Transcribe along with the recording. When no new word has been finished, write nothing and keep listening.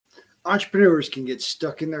Entrepreneurs can get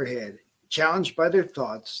stuck in their head, challenged by their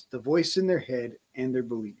thoughts, the voice in their head, and their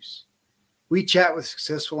beliefs. We chat with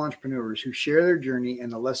successful entrepreneurs who share their journey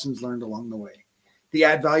and the lessons learned along the way. The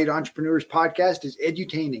Add Value to Entrepreneurs podcast is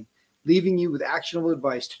edutaining, leaving you with actionable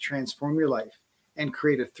advice to transform your life and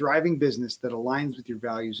create a thriving business that aligns with your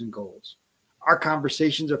values and goals. Our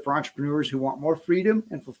conversations are for entrepreneurs who want more freedom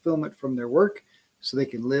and fulfillment from their work so they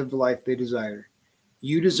can live the life they desire.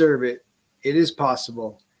 You deserve it. It is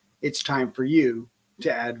possible. It's time for you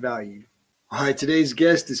to add value. All right, today's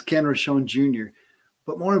guest is Ken Rochon Jr.,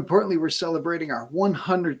 but more importantly, we're celebrating our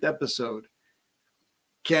 100th episode.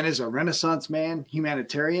 Ken is a Renaissance man,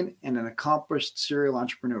 humanitarian, and an accomplished serial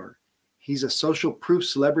entrepreneur. He's a social proof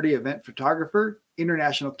celebrity event photographer,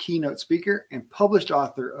 international keynote speaker, and published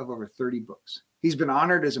author of over 30 books. He's been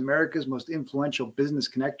honored as America's most influential business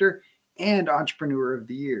connector and entrepreneur of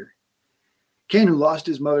the year. Ken, who lost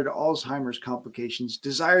his mother to Alzheimer's complications,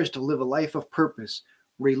 desires to live a life of purpose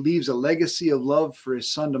where he leaves a legacy of love for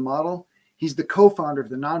his son to model. He's the co-founder of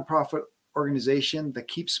the nonprofit organization, the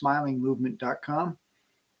KeepSmilingMovement.com,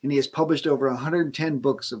 and he has published over 110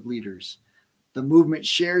 books of leaders. The movement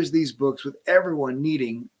shares these books with everyone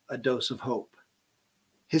needing a dose of hope.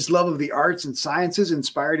 His love of the arts and sciences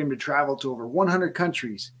inspired him to travel to over 100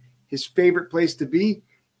 countries. His favorite place to be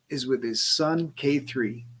is with his son,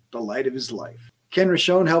 K3, the light of his life. Ken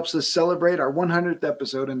Rochon helps us celebrate our 100th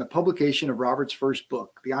episode in the publication of Robert's first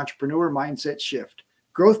book, The Entrepreneur Mindset Shift,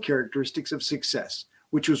 Growth Characteristics of Success,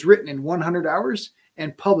 which was written in 100 hours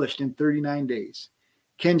and published in 39 days.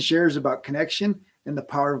 Ken shares about connection and the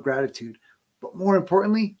power of gratitude, but more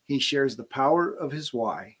importantly, he shares the power of his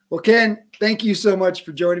why. Well, Ken, thank you so much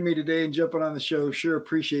for joining me today and jumping on the show. Sure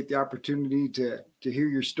appreciate the opportunity to hear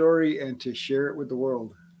your story and to share it with the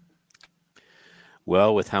world.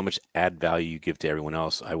 Well, with how much add value you give to everyone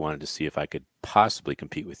else, I wanted to see if I could possibly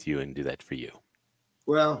compete with you and do that for you.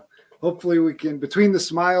 Well, hopefully we can, between the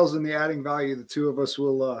smiles and the adding value, the two of us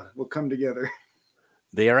will come together.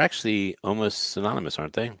 They are actually almost synonymous,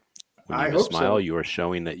 aren't they? When you smile, you are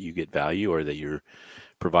showing that you get value or that you're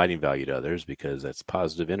providing value to others because that's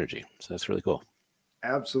positive energy. So that's really cool.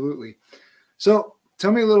 Absolutely. So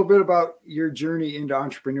tell me a little bit about your journey into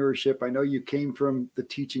entrepreneurship. I know you came from the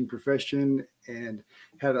teaching profession and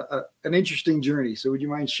had an interesting journey. So would you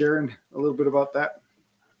mind sharing a little bit about that?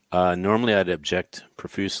 Normally I'd object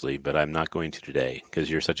profusely, but I'm not going to today because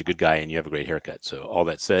you're such a good guy and you have a great haircut. So all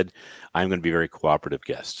that said, I'm going to be a very cooperative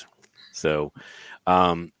guest. So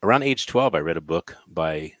around age 12, I read a book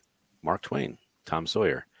by Mark Twain, Tom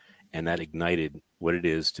Sawyer, and that ignited what it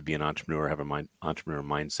is to be an entrepreneur, have an entrepreneur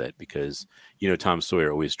mindset, because, Tom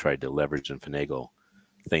Sawyer always tried to leverage and finagle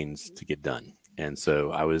things to get done. And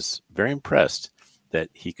so I was very impressed that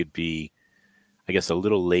he could be, I guess, a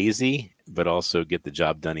little lazy, but also get the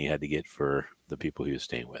job done he had to get for the people he was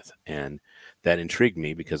staying with. And that intrigued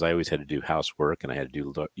me because I always had to do housework and I had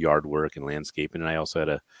to do yard work and landscaping. And I also had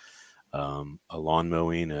a lawn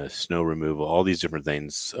mowing, a snow removal, all these different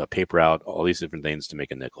things, paper out, all these different things to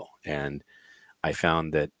make a nickel. And I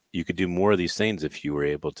found that you could do more of these things if you were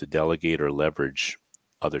able to delegate or leverage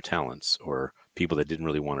other talents or people that didn't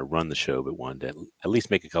really want to run the show, but wanted to at least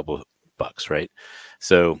make a couple of bucks, right?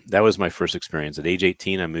 So that was my first experience. At age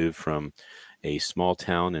 18, I moved from a small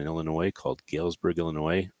town in Illinois called Galesburg,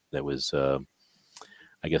 Illinois. That was,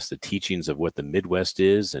 I guess, the teachings of what the Midwest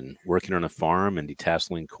is, and working on a farm and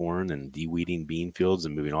detasseling corn and de-weeding bean fields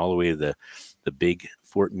and moving all the way to the big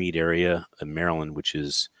Fort Meade area of Maryland, which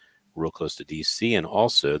is real close to DC, and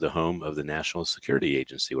also the home of the National Security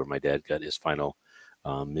Agency, where my dad got his final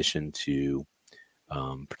mission to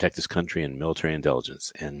protect his country and military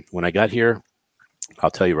intelligence. And when I got here, I'll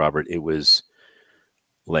tell you, Robert, it was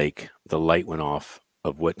like the light went off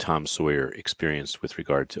of what Tom Sawyer experienced with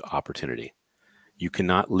regard to opportunity. You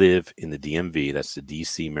cannot live in the DMV, that's the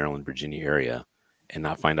DC, Maryland, Virginia area, and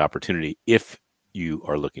not find opportunity if you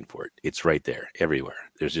are looking for it. It's right there, everywhere.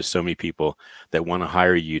 There's just so many people that want to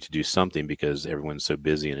hire you to do something because everyone's so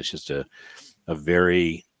busy, and it's just a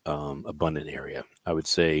very abundant area. I would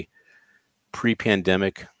say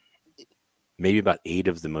pre-pandemic, maybe about 8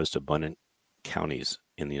 of the most abundant counties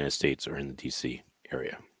in the United States are in the DC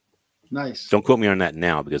area. Nice. Don't quote me on that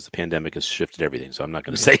now because the pandemic has shifted everything. So I'm not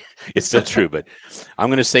going to say it's still true, but I'm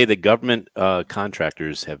going to say that government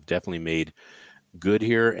contractors have definitely made good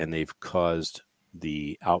here, and they've caused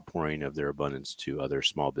the outpouring of their abundance to other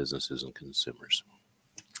small businesses and consumers.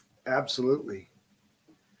 Absolutely.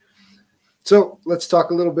 So let's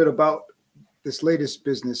talk a little bit about this latest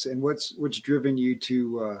business and what's driven you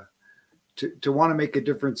to want to make a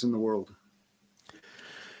difference in the world.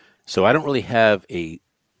 So I don't really have a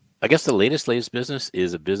I guess the latest business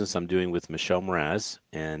is a business I'm doing with Michelle Mraz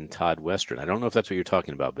and Todd Western. I don't know if that's what you're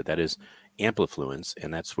talking about, but that is Amplifluence,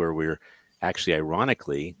 and that's where we're actually,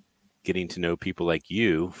 ironically, getting to know people like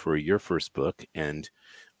you for your first book. And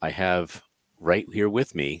I have right here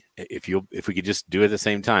with me, if we could just do it at the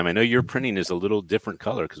same time. I know your printing is a little different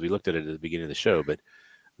color because we looked at it at the beginning of the show, but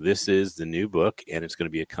this is the new book, and it's going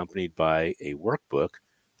to be accompanied by a workbook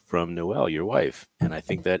from Noelle, your wife. And I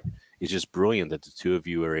think that is just brilliant that the two of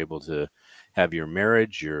you are able to have your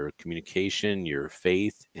marriage, your communication, your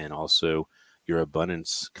faith, and also your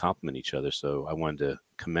abundance complement each other. So I wanted to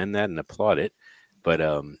commend that and applaud it. But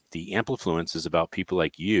the Amplifluence is about people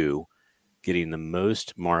like you getting the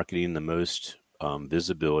most marketing, the most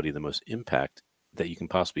visibility, the most impact that you can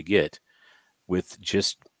possibly get with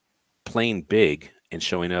just playing big and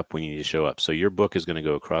showing up when you need to show up. So your book is going to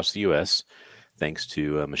go across the U.S. thanks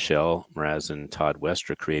to Michelle Mraz and Todd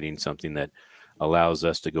Westra creating something that allows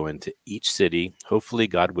us to go into each city, hopefully,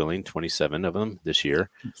 God willing, 27 of them this year,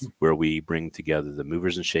 where we bring together the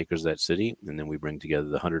movers and shakers of that city, and then we bring together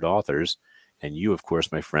the 100 authors. And you, of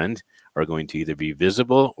course, my friend, are going to either be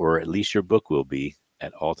visible or at least your book will be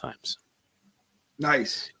at all times.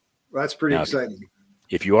 Nice. Well, that's pretty exciting.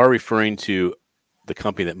 If you are referring to the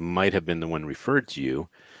company that might have been the one referred to you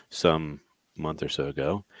some month or so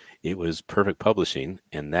ago, it was Perfect Publishing.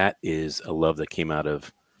 And that is a love that came out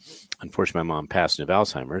of, unfortunately, my mom passed of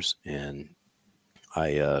Alzheimer's. And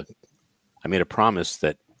I made a promise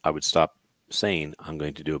that I would stop saying I'm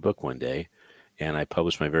going to do a book one day. And I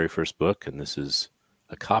published my very first book, and this is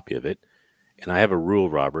a copy of it. And I have a rule,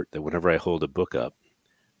 Robert, that whenever I hold a book up,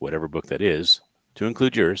 whatever book that is, to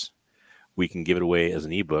include yours, we can give it away as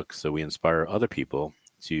an ebook. So we inspire other people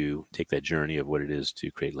to take that journey of what it is to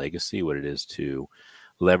create legacy, what it is to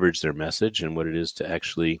leverage their message, and what it is to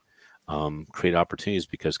actually create opportunities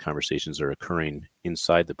because conversations are occurring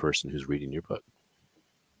inside the person who's reading your book.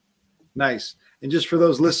 Nice. And just for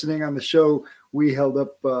those listening on the show, we held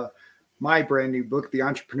up my brand new book, The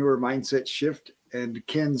Entrepreneur Mindset Shift, and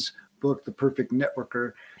Ken's book, The Perfect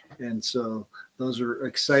Networker. And so those are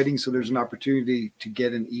exciting. So there's an opportunity to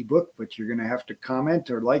get an ebook, but you're going to have to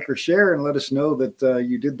comment or like or share and let us know that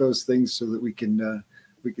you did those things so that we can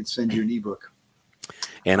send you an ebook.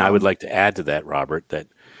 And I would like to add to that, Robert, that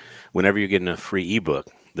whenever you're getting a free ebook,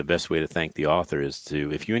 the best way to thank the author is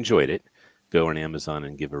to, if you enjoyed it, go on Amazon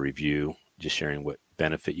and give a review, just sharing what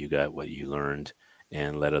benefit you got, what you learned,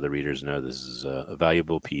 and let other readers know this is a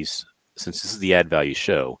valuable piece. Since this is the Add Value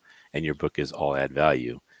show and your book is all add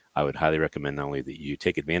value, I would highly recommend not only that you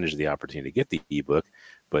take advantage of the opportunity to get the ebook,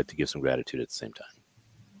 but to give some gratitude at the same time.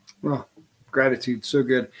 Well, gratitude, so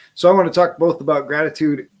good. So I want to talk both about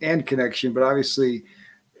gratitude and connection, but obviously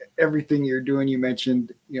everything you're doing, you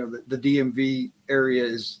mentioned, the DMV area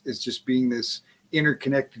is just being this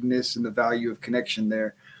interconnectedness and the value of connection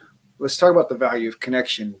there. Let's talk about the value of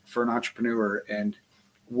connection for an entrepreneur and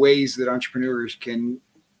ways that entrepreneurs can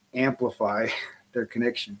amplify their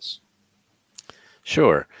connections.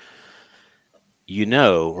 Sure.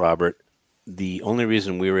 Robert, the only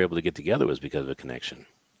reason we were able to get together was because of a connection.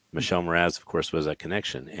 Michelle Mraz, of course, was that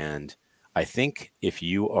connection. And I think if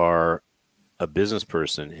you are a business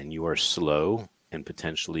person and you are slow and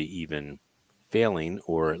potentially even failing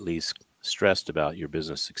or at least stressed about your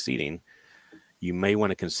business succeeding, you may want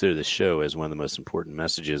to consider the show as one of the most important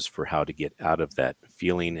messages for how to get out of that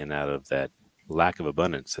feeling and out of that lack of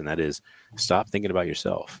abundance. And that is, stop thinking about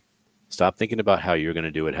yourself. Stop thinking about how you're going to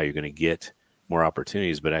do it, how you're going to get more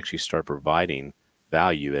opportunities, but actually start providing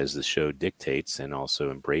value as the show dictates and also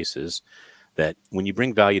embraces that when you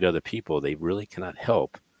bring value to other people, they really cannot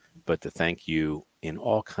help but to thank you in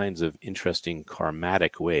all kinds of interesting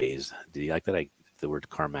karmatic ways. Do you like that? The word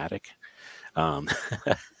karmatic?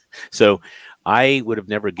 So I would have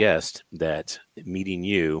never guessed that meeting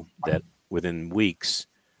you, that within weeks,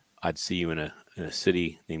 I'd see you in a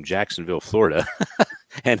city named Jacksonville, Florida,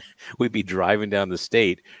 and we'd be driving down the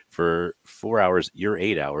state for 4 hours, you're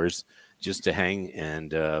 8 hours, just to hang.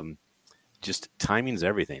 And just timing's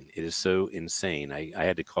everything. It is so insane. I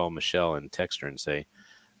had to call Michelle and text her and say,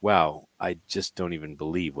 wow, I just don't even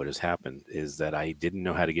believe what has happened is that I didn't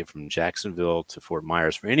know how to get from Jacksonville to Fort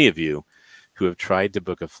Myers. For any of you who have tried to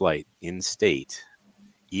book a flight in state,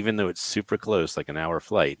 even though it's super close, like an hour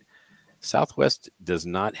flight, Southwest does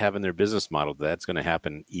not have in their business model that's going to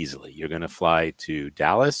happen easily. You're going to fly to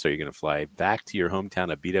Dallas, or you're going to fly back to your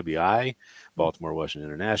hometown of BWI, Baltimore Washington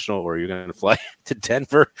International, or you're going to fly to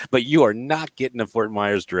Denver, but you are not getting to Fort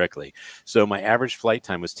Myers directly. So my average flight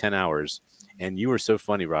time was 10 hours. And you were so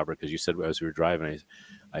funny, Robert, because you said as we were driving,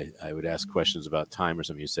 I would ask questions about time or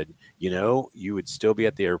something. You said, you would still be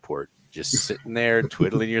at the airport just sitting there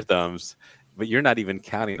twiddling your thumbs. But you're not even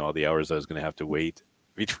counting all the hours I was going to have to wait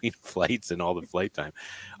between flights and all the flight time.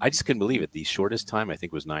 I just couldn't believe it. The shortest time I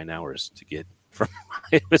think was 9 hours to get from.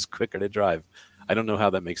 It was quicker to drive. I don't know how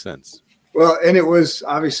that makes sense. Well, and it was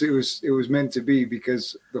obviously it was meant to be,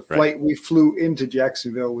 because the flight we flew into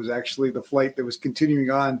Jacksonville was actually the flight that was continuing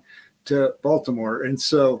on to Baltimore, and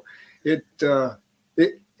so it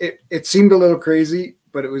seemed a little crazy,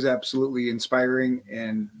 but it was absolutely inspiring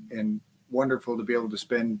and wonderful to be able to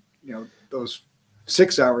spend those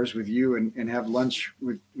 6 hours with you and have lunch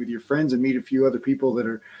with your friends and meet a few other people that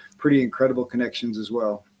are pretty incredible connections as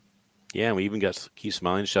well. Yeah, we even got Keep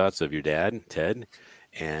Smiling shots of your dad, Ted.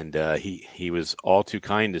 And he was all too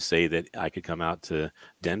kind to say that I could come out to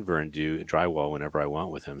Denver and do drywall whenever I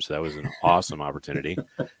want with him. So that was an awesome opportunity.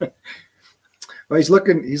 Well, he's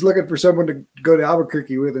looking for someone to go to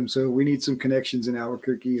Albuquerque with him. So we need some connections in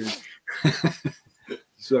Albuquerque.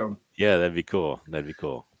 So yeah, that'd be cool. That'd be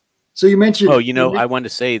cool. So you mentioned. Oh, I wanted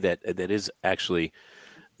to say that is actually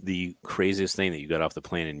the craziest thing, that you got off the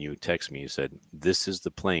plane and you text me. You said, "This is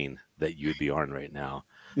the plane that you would be on right now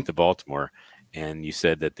to Baltimore." And you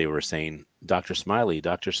said that they were saying, Dr. Smiley,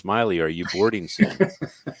 are you boarding soon?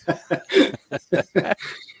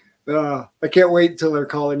 I can't wait until they're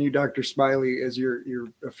calling you Dr. Smiley as your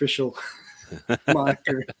official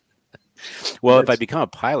moniker. Well, if I become a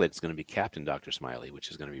pilot, it's going to be Captain Dr. Smiley,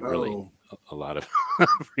 which is going to be really a lot of.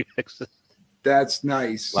 That's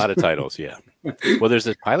nice. A lot of titles, yeah. Well, there's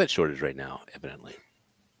a pilot shortage right now, evidently.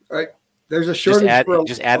 Right. There's a shortage.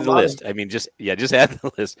 Just add to the list. I mean, just add to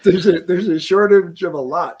the list. There's a shortage of a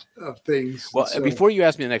lot of things. Well, before you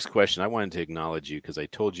ask me the next question, I wanted to acknowledge you, because I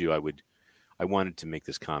told you I wanted to make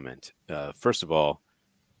this comment. First of all,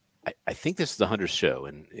 I think this is the 100th show,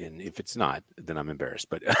 and if it's not, then I'm embarrassed.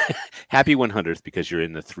 But happy 100th, because you're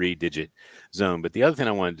in the 3-digit zone. But the other thing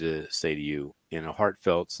I wanted to say to you, in a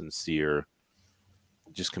heartfelt, sincere,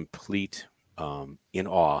 just complete in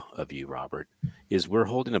awe of you, Robert, is we're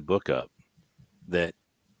holding a book up that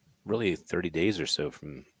really 30 days or so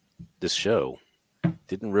from this show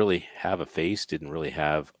didn't really have a face, didn't really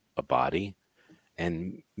have a body,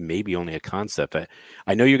 and maybe only a concept.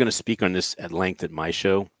 I know you're going to speak on this at length at my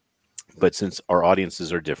show, but since our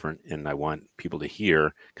audiences are different and I want people to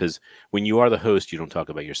hear, because when you are the host, you don't talk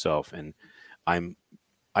about yourself. And I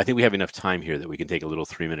think we have enough time here that we can take a little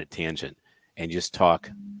 3-minute tangent and just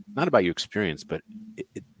talk, not about your experience, but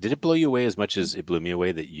did it blow you away as much as it blew me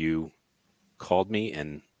away that you called me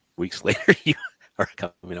and weeks later you are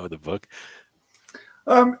coming out with a book?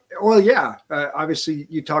 Well, yeah. Obviously,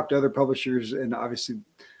 you talk to other publishers, and obviously,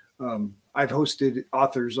 I've hosted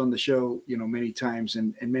authors on the show, many times,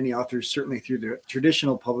 and many authors, certainly through the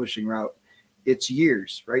traditional publishing route, it's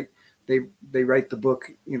years, right? They write the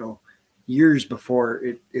book, years before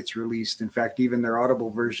it's released. In fact, even their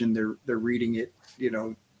Audible version, they're reading it.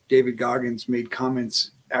 David Goggins made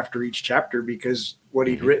comments after each chapter, because what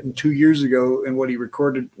he'd written 2 years ago and what he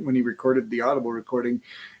recorded when he recorded the Audible recording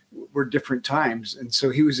were different times. And so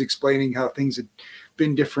he was explaining how things had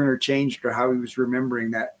been different or changed, or how he was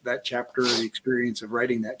remembering that chapter, or the experience of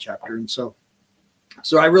writing that chapter. And so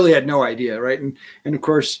I really had no idea. Right. And of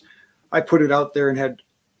course I put it out there and had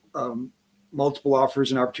multiple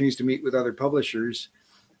offers and opportunities to meet with other publishers.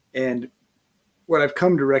 And what I've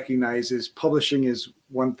come to recognize is publishing is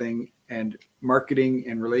one thing, and marketing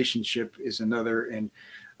and relationship is another. And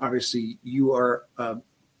obviously you are a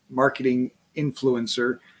marketing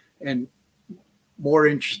influencer and more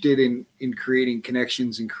interested in creating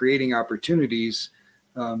connections and creating opportunities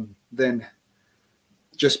than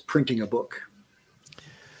just printing a book.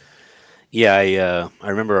 Yeah, I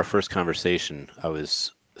remember our first conversation. I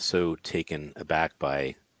was so taken aback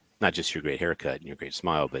by not just your great haircut and your great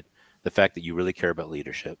smile, but the fact that you really care about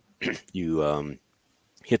leadership. You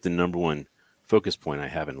hit the number one focus point I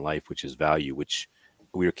have in life, which is value, which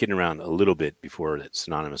we were kidding around a little bit before that's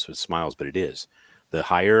synonymous with smiles, but it is. The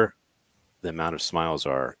higher the amount of smiles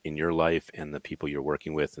are in your life and the people you're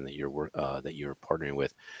working with and that you're partnering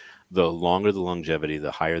with, the longer the longevity,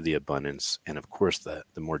 the higher the abundance, and of course, the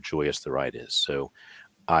more joyous the ride is. So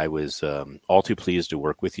I was all too pleased to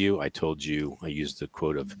work with you. I told you, I used the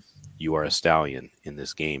quote of, "You are a stallion in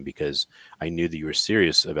this game," because I knew that you were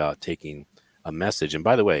serious about taking a message. And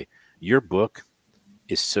by the way, your book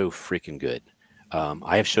is so freaking good.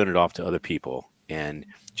 I have shown it off to other people, and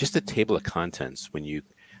just the table of contents, when you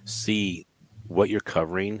see what you're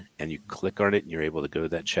covering and you click on it and you're able to go to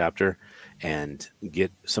that chapter and get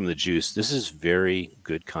some of the juice. This is very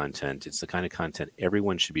good content. It's the kind of content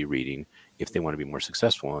everyone should be reading if they want to be more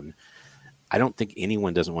successful. And I don't think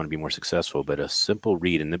anyone doesn't want to be more successful, but a simple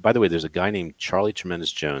read. And then, by the way, there's a guy named Charlie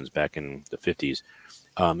Tremendous Jones back in the 50s.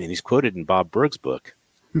 And he's quoted in Bob Burg's book,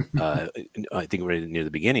 I think right near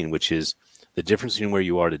the beginning, which is the difference between where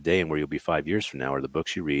you are today and where you'll be 5 years from now are the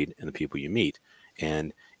books you read and the people you meet.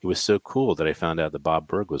 And it was so cool that I found out that Bob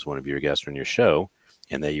Burg was one of your guests on your show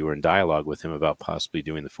and that you were in dialogue with him about possibly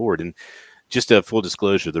doing the forward. And just a full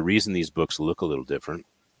disclosure, the reason these books look a little different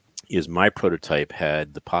is my prototype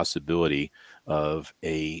had the possibility of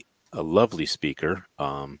a lovely speaker,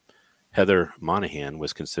 Heather Monahan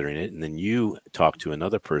was considering it, and then you talked to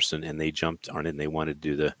another person and they jumped on it and they wanted to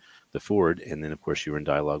do the forward. And then, of course, you were in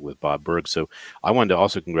dialogue with Bob Burg. So I wanted to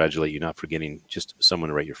also congratulate you, not for getting just someone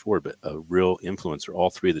to write your forward, but a real influencer. All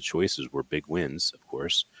three of the choices were big wins, of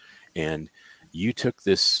course. And you took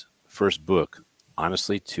this first book,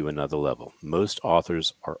 honestly, to another level. Most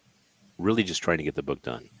authors are really just trying to get the book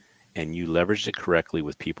done. And you leveraged it correctly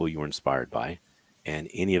with people you were inspired by. And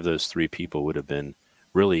any of those three people would have been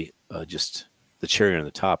really just the cherry on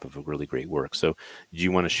the top of a really great work. So do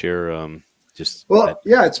you want to share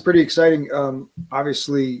yeah, it's pretty exciting.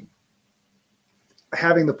 Obviously,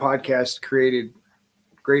 having the podcast created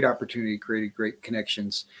great opportunity, created great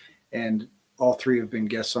connections. And all three have been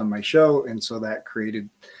guests on my show. And so that created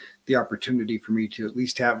the opportunity for me to at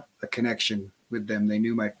least have a connection with them. They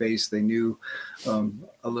knew my face. They knew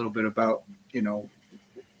a little bit about,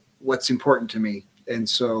 what's important to me. And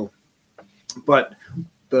so, but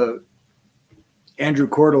the Andrew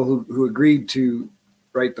Cordell, who agreed to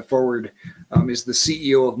write the forward, is the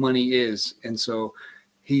CEO of Money Is. And so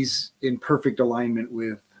he's in perfect alignment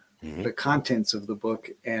with the contents of the book,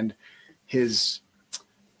 and his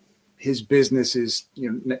business is,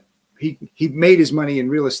 he made his money in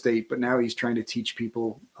real estate, but now he's trying to teach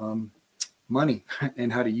people money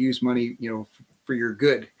and how to use money, for your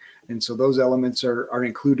good. And so those elements are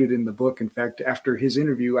included in the book. In fact, after his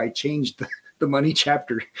interview, I changed the money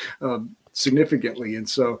chapter significantly. And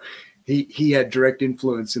so he had direct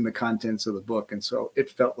influence in the contents of the book. And so it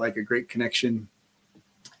felt like a great connection.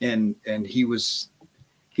 And he was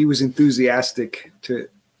enthusiastic to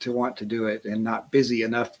want to do it and not busy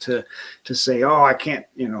enough to say, oh, I can't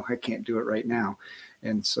do it right now.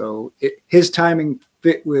 And so his timing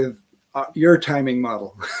fit with your timing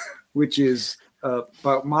model, which is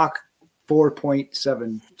about Mach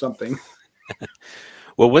 4.7 something.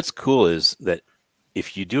 Well, what's cool is that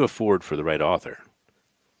if you do a forward for the right author,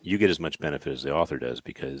 you get as much benefit as the author does,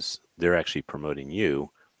 because they're actually promoting you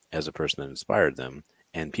as a person that inspired them.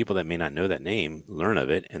 And people that may not know that name learn of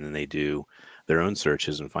it, and then they do their own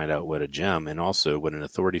searches and find out what a gem, and also what an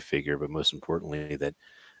authority figure, but most importantly, that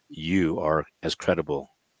you are as credible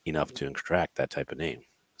enough to extract that type of name.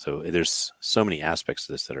 So there's so many aspects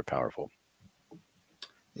to this that are powerful.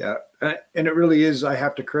 Yeah. And it really is. I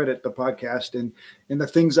have to credit the podcast and the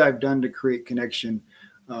things I've done to create connection.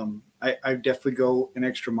 I definitely go an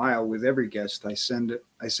extra mile with every guest. I send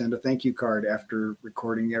a thank you card after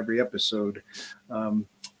recording every episode.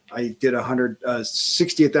 I did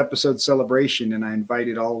 60th episode celebration, and I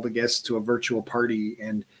invited all the guests to a virtual party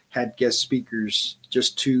and had guest speakers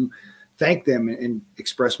just to thank them and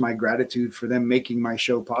express my gratitude for them making my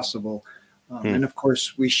show possible. And of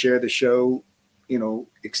course, we share the show,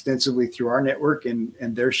 extensively through our network, and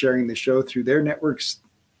they're sharing the show through their networks,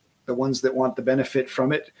 the ones that want the benefit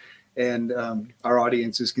from it. And our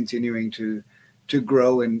audience is continuing to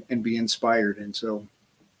grow and be inspired. And so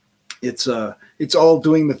it's all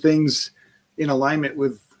doing the things in alignment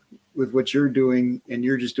with what you're doing, and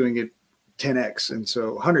you're just doing it 10x, and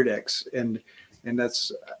so 100x. And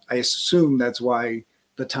that's, I assume that's why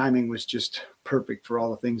the timing was just perfect for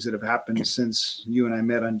all the things that have happened since you and I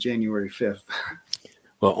met on January 5th.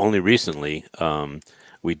 Well, only recently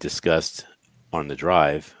we discussed on the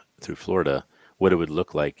drive through Florida what it would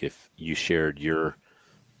look like if you shared your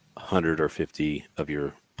 100 or 50 of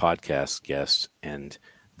your podcast guests, and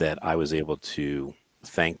that I was able to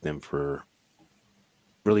thank them for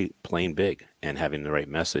really playing big and having the right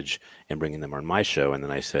message and bringing them on my show. And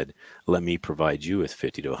then I said, let me provide you with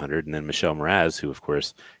 50 to 100. And then Michelle Mraz, who of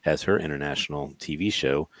course has her international TV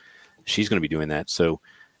show, she's going to be doing that. So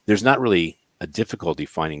there's not really a difficulty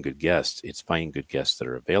finding good guests. It's finding good guests that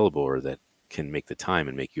are available or that can make the time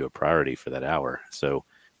and make you a priority for that hour. So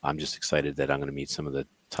I'm just excited that I'm going to meet some of the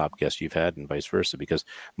top guests you've had, and vice versa, because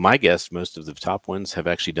my guests, most of the top ones, have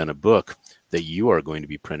actually done a book that you are going to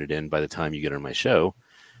be printed in by the time you get on my show,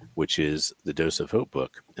 which is the Dose of Hope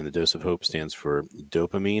book. And the Dose of Hope stands for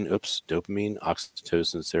dopamine, oxytocin,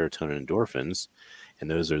 serotonin, endorphins. And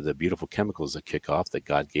those are the beautiful chemicals that kick off that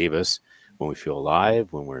God gave us when we feel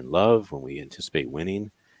alive, when we're in love, when we anticipate winning,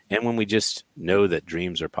 and when we just know that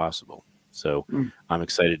dreams are possible. So Mm. I'm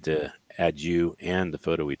excited to add you and the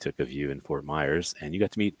photo we took of you in Fort Myers. And you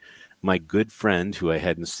got to meet my good friend who I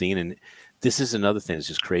hadn't seen. And this is another thing that's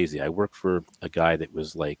just crazy. I work for a guy that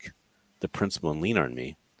was like the principal in Lean on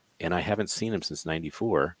Me, and I haven't seen him since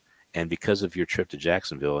 94. And because of your trip to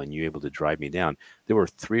Jacksonville and you able to drive me down, there were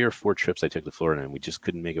 3 or 4 trips I took to Florida and we just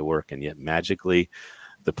couldn't make it work. And yet magically,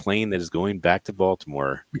 the plane that is going back to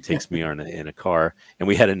Baltimore takes me on in a car. And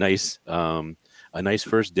we had a nice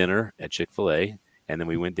first dinner at Chick-fil-A. And then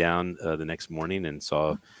we went down the next morning and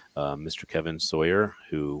saw Mr. Kevin Sawyer,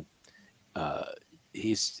 who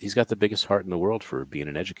he's got the biggest heart in the world for being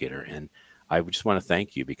an educator. And I just want to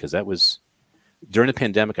thank you, because that was during the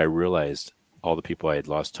pandemic. I realized all the people I had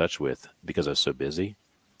lost touch with because I was so busy.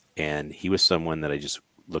 And he was someone that I just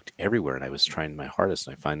looked everywhere and I was trying my hardest.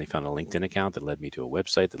 And I finally found a LinkedIn account that led me to a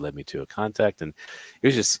website that led me to a contact. And it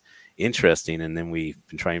was just interesting. And then we've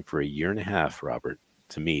been trying for 1.5 years, Robert,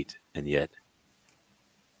 to meet. And yet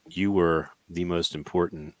you were the most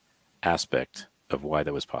important aspect of why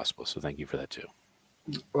that was possible. So thank you for that too.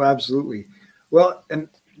 Well, absolutely. Well, and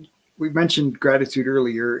we mentioned gratitude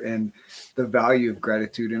earlier and the value of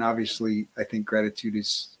gratitude. And obviously, I think gratitude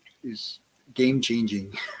is game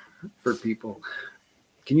changing for people.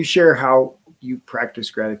 Can you share how you practice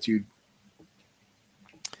gratitude?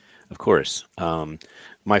 Of course.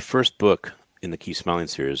 My first book in the Keep Smiling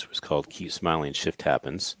series was called Keep Smiling, Shift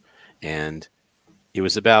Happens. And it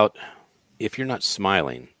was about, if you're not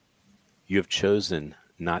smiling, you have chosen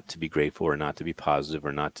not to be grateful or not to be positive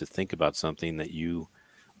or not to think about something that you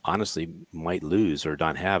honestly might lose or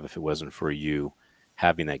not have if it wasn't for you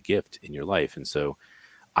having that gift in your life. And so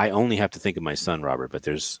I only have to think of my son, Robert, but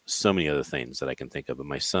there's so many other things that I can think of. But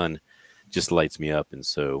my son just lights me up. And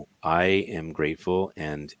so I am grateful.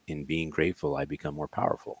 And in being grateful, I become more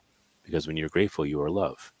powerful, because when you're grateful, you are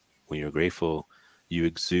love. When you're grateful, you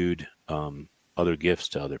exude other gifts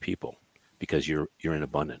to other people because you're in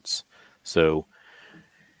abundance. So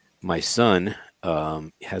my son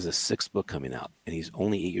has a 6th book coming out, and he's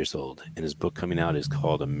only 8 years old. And his book coming out is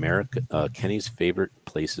called Kenny's Favorite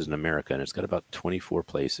Places in America. And it's got about 24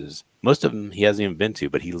 places. Most of them he hasn't even been to,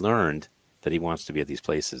 but he learned that he wants to be at these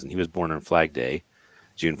places. And he was born on Flag Day,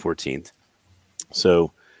 June 14th.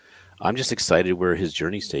 So I'm just excited where his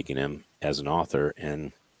journey's taking him as an author.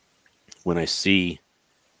 And when I see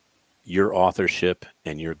your authorship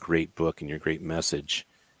and your great book and your great message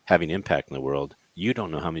having impact in the world, you don't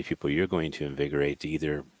know how many people you're going to invigorate to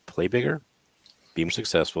either play bigger, be more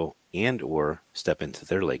successful, and or step into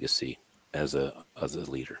their legacy as a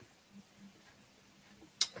leader.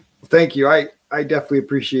 Thank you. I definitely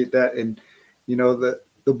appreciate that. And, you know,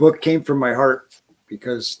 the book came from my heart,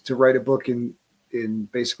 because to write a book in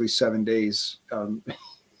basically 7 days,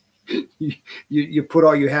 you put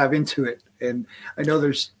all you have into it. And I know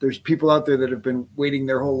there's people out there that have been waiting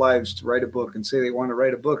their whole lives to write a book and say they want to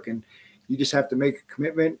write a book. And you just have to make a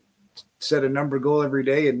commitment, set a number goal every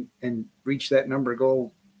day, and reach that number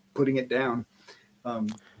goal, putting it down.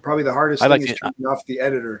 Probably the hardest thing is turning off the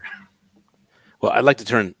editor. Well, I'd like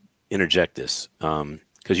to interject this,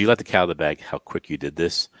 because you let the cat out of the bag how quick you did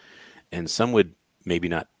this. And some would maybe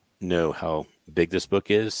not know how big this book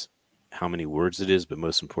is, how many words it is, but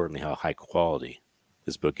most importantly, how high quality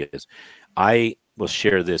this book is. I will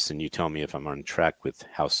share this, and you tell me if I'm on track with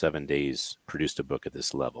how 7 days produced a book at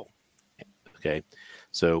this level. Okay.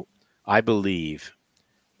 So I believe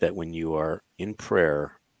that when you are in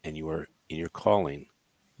prayer and you are in your calling,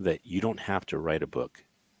 that you don't have to write a book.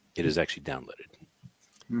 It is actually downloaded.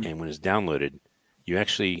 Mm. And when it's downloaded, you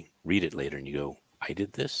actually read it later and you go, I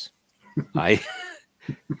did this. I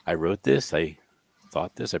wrote this. I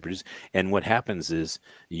thought this. I produced. And what happens is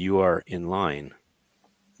you are in line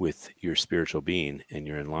with your spiritual being, and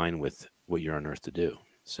you're in line with what you're on earth to do.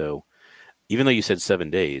 So even though you said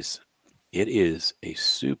 7 days, it is a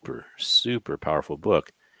super, super powerful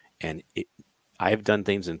book. And I've done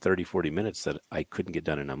things in 30, 40 minutes that I couldn't get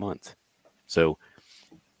done in a month. So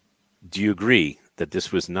do you agree that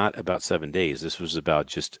this was not about 7 days? This was about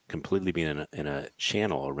just completely being in a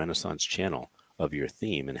channel, a Renaissance channel of your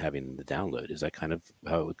theme and having the download. Is that kind of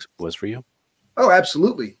how it was for you? Oh,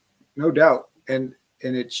 absolutely. No doubt. And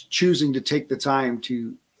it's choosing to take the time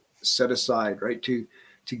to set aside, right? To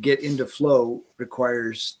get into flow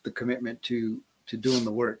requires the commitment to doing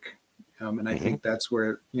the work. And I think that's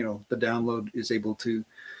where, you know, the download is able to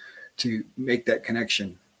make that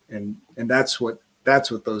connection. And that's what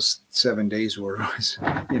those 7 days were, was,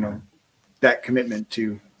 you know, that commitment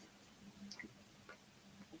to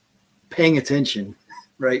paying attention,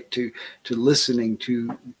 right? To listening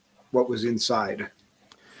to what was inside.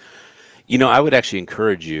 You know, I would actually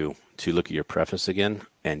encourage you to look at your preface again.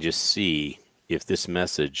 and just see if this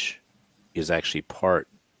message is actually part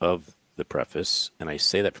of the preface. And I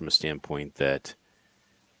say that from a standpoint that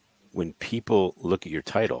when people look at your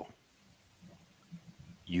title,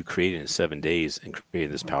 you created in 7 days and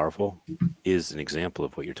created this powerful, is an example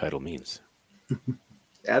of what your title means.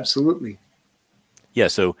 Absolutely. Yeah,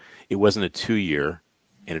 so it wasn't a 2-year,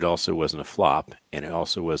 and it also wasn't a flop, and it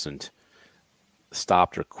also wasn't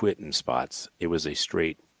stopped or quit in spots. It was a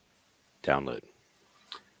straight download.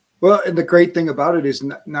 Well, and the great thing about it is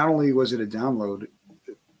not only was it a download,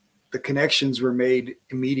 the connections were made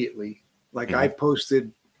immediately. Like I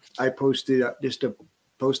posted just a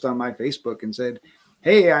post on my Facebook and said,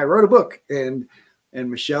 "Hey, I wrote a book," and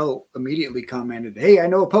Michelle immediately commented, "Hey, I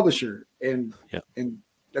know a publisher," and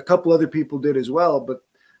a couple other people did as well.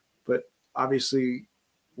 But obviously,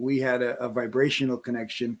 we had a vibrational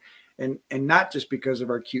connection, and not just because of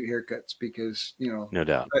our cute haircuts, because no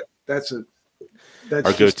doubt that's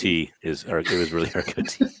our goatee it was really our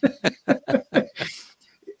goatee.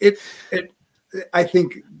 I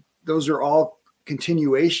think those are all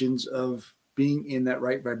continuations of being in that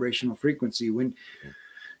right vibrational frequency. When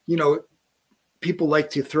people like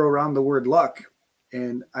to throw around the word luck,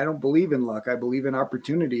 and I don't believe in luck. I believe in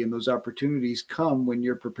opportunity, and those opportunities come when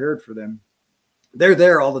you're prepared for them. They're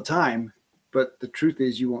there all the time, but the truth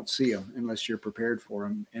is you won't see them unless you're prepared for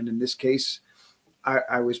them. And in this case,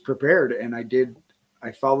 I was prepared, and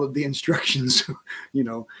I followed the instructions.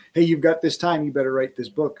 Hey, you've got this time, you better write this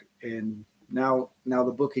book. And now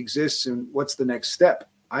the book exists, and what's the next step?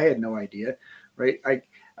 I had no idea, right?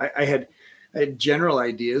 I had general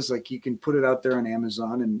ideas, like you can put it out there on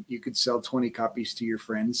Amazon and you could sell 20 copies to your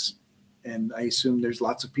friends. And I assume there's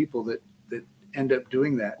lots of people that end up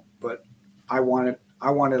doing that, but I wanted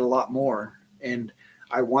a lot more, and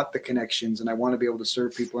I want the connections, and I want to be able to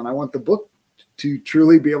serve people, and I want the book to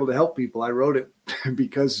truly be able to help people. I wrote it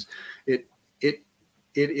because it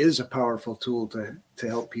is a powerful tool to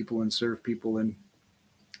help people and serve people. And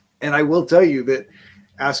I will tell you that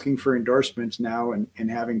asking for endorsements now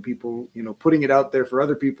and having people, putting it out there for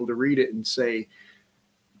other people to read it and say,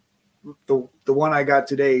 the one I got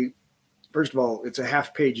today, first of all, it's a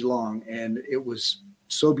half page long, and it was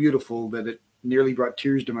so beautiful that it nearly brought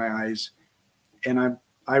tears to my eyes. And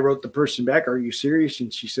I wrote the person back, "Are you serious?"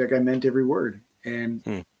 And she said, "I meant every word." And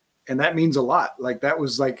that means a lot. Like, that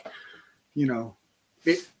was like,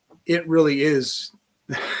 it really is,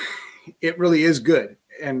 it really is good.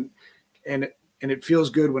 And it feels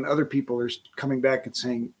good when other people are coming back and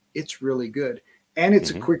saying it's really good. And it's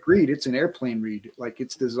a quick read. It's an airplane read. Like,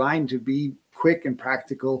 it's designed to be quick and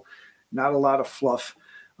practical, not a lot of fluff.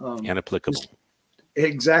 And applicable.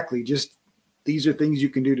 Exactly. Just, these are things you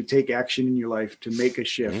can do to take action in your life, to make a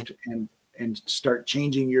shift and start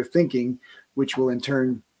changing your thinking, which will in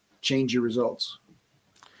turn change your results.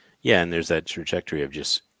 Yeah. And there's that trajectory of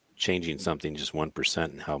just changing something just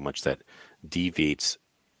 1% and how much that deviates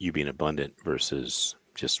you being abundant versus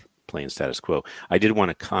just plain status quo. I did want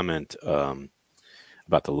to comment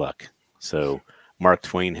about the luck. So Mark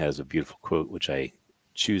Twain has a beautiful quote, which I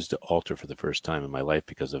choose to alter for the first time in my life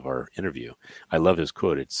because of our interview. I love his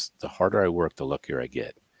quote. It's, "The harder I work, the luckier I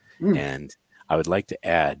get." And I would like to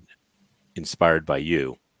add, inspired by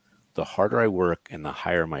you, the harder I work and the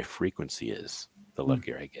higher my frequency is, the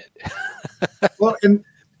luckier I get. Well,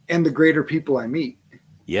 and the greater people I meet.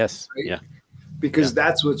 Yes. Right? Yeah. Because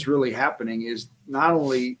that's what's really happening, is not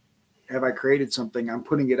only have I created something, I'm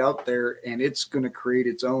putting it out there, and it's going to create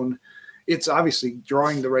its own. It's obviously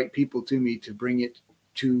drawing the right people to me to bring it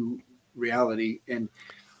to reality. And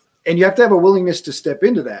you have to have a willingness to step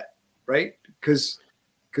into that, right? Because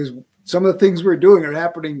some of the things we're doing are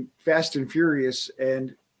happening fast and furious,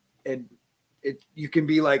 and you can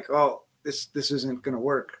be like, "Oh, this isn't going to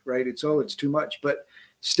work," right? It's too much. But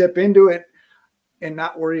step into it and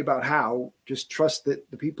not worry about how. Just trust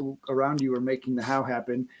that the people around you are making the how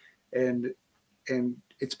happen, and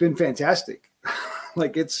it's been fantastic.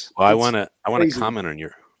 Like, it's. Well, I want to comment on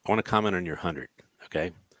your 100,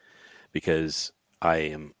 okay? Because I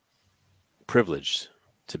am privileged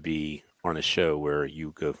to be on a show where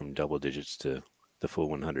you go from double digits to the full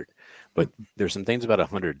 100. But there's some things about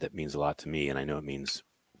 100 that means a lot to me, and I know it means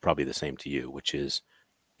probably the same to you, which is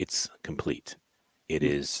it's complete. It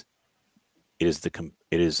is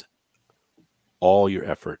all your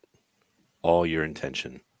effort, all your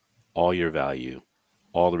intention, all your value,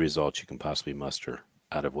 all the results you can possibly muster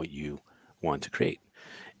out of what you want to create.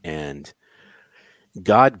 And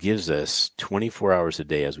God gives us 24 hours a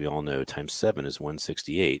day, as we all know, times 7 is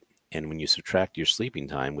 168. And when you subtract your sleeping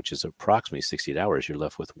time, which is approximately 68 hours, you're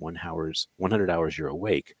left with 100 hours you're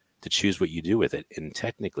awake to choose what you do with it. And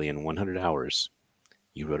technically in 100 hours,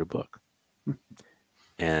 you wrote a book.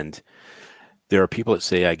 And there are people that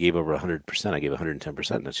say, I gave over 100%, I gave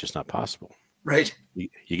 110%, and that's just not possible. Right.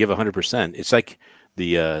 You give 100%. It's like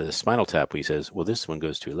the Spinal Tap, where he says, well, this one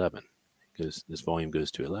goes to 11. Because this volume goes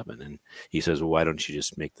to 11. And he says, well, why don't you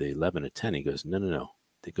just make the 11 a 10? He goes, no.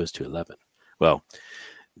 It goes to 11. Well,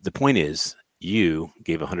 the point is, you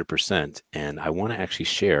gave 100%, and I want to actually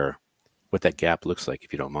share what that gap looks like,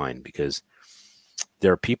 if you don't mind, because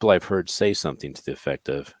there are people I've heard say something to the effect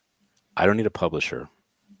of, I don't need a publisher.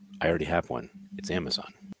 I already have one. It's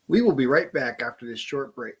Amazon. We will be right back after this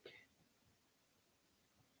short break.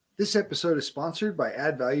 This episode is sponsored by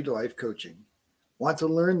Add Value to Life Coaching. Want to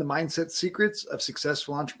learn the mindset secrets of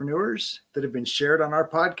successful entrepreneurs that have been shared on our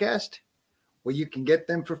podcast? Well, you can get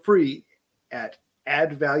them for free at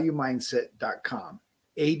addvaluemindset.com.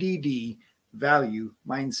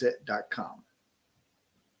 addvaluemindset.com.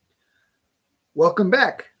 Welcome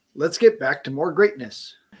back. Let's get back to more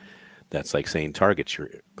greatness. That's like saying Target's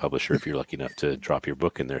your publisher if you're lucky enough to drop your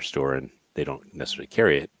book in their store, and they don't necessarily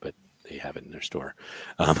carry it, but they have it in their store.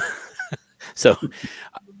 So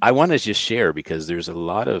I want to just share, because there's a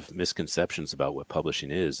lot of misconceptions about what publishing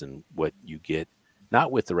is and what you get,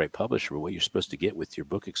 not with the right publisher, but what you're supposed to get with your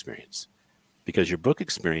book experience. Because your book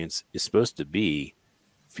experience is supposed to be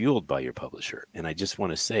fueled by your publisher. And I just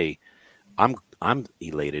want to say, I'm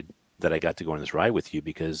elated that I got to go on this ride with you,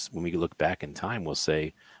 because when we look back in time, we'll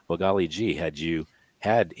say, well, golly gee, had you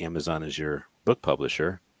had Amazon as your book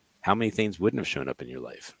publisher, how many things wouldn't have shown up in your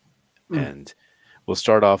life? And we'll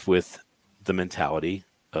start off with the mentality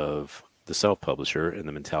of the self-publisher and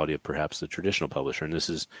the mentality of perhaps the traditional publisher. And this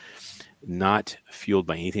is not fueled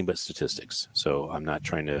by anything but statistics. So I'm not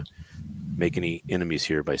trying to make any enemies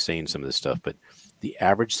here by saying some of this stuff, but the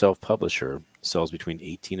average self-publisher sells between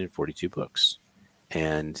 18 and 42 books.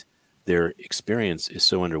 And their experience is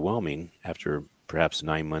so underwhelming after perhaps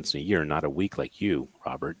 9 months and a year, not a week like you,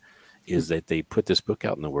 Robert, is that they put this book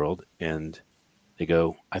out in the world and they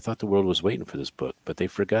go, I thought the world was waiting for this book, but they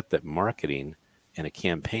forgot that marketing and a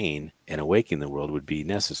campaign and awakening the world would be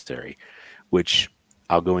necessary, which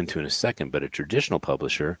I'll go into in a second. But a traditional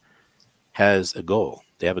publisher has a goal.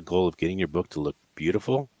 They have a goal of getting your book to look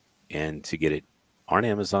beautiful and to get it on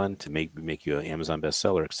Amazon, to make you an Amazon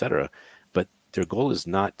bestseller, etc. But their goal is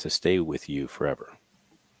not to stay with you forever,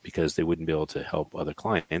 because they wouldn't be able to help other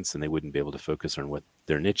clients and they wouldn't be able to focus on what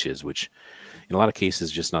their niche is, which in a lot of cases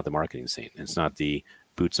is just not the marketing scene. It's not the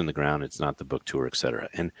boots on the ground. It's not the book tour, etc.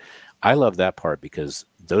 And I love that part, because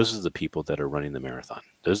those are the people that are running the marathon.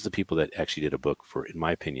 Those are the people that actually did a book for, in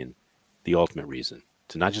my opinion, the ultimate reason,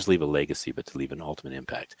 to not just leave a legacy, but to leave an ultimate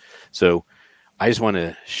impact. So I just want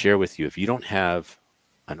to share with you, if you don't have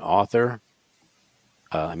an author,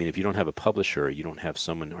 if you don't have a publisher, you don't have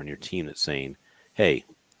someone on your team that's saying, hey,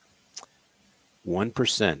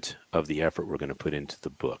 1% of the effort we're going to put into the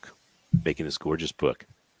book, making this gorgeous book,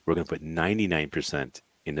 we're going to put 99%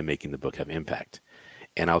 into making the book have impact.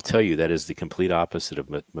 And I'll tell you, that is the complete opposite of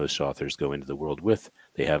what most authors go into the world with.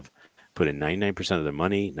 They have put in 99% of their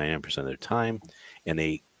money, 99% of their time, and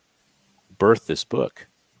they birth this book,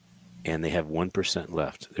 and they have 1%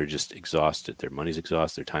 left. They're just exhausted. Their money's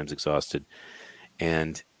exhausted, their time's exhausted,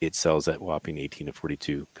 and it sells at whopping 18 to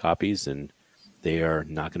 42 copies, and they are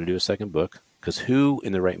not going to do a second book. Because who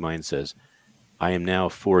in the right mind says, I am now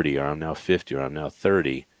 40, or I'm now 50, or I'm now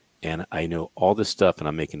 30, and I know all this stuff, and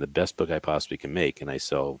I'm making the best book I possibly can make, and I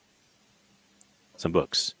sell some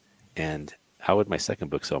books. And how would my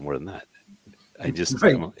second book sell more than that? I just,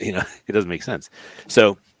 right. It doesn't make sense.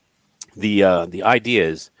 So the idea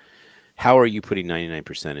is, how are you putting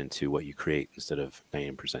 99% into what you create instead of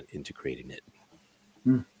 99% into creating it?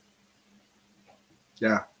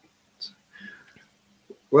 Yeah.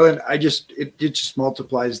 Well, and it just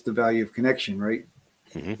multiplies the value of connection, right?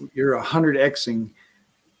 Mm-hmm. You're 100xing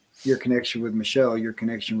your connection with Michelle, your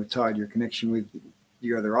connection with Todd, your connection with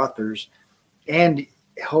your other authors, and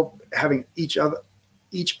having each other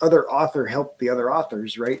author help the other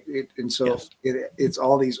authors, right? It's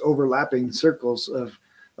all these overlapping circles of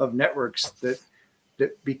networks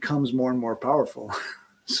that becomes more and more powerful.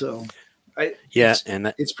 So,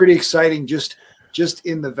 it's pretty exciting just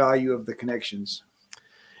in the value of the connections.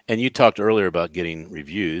 And you talked earlier about getting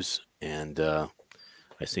reviews, and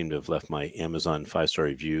I seem to have left my Amazon 5-star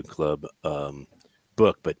review club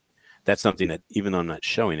book, but that's something that, even though I'm not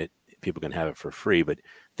showing it, people can have it for free. But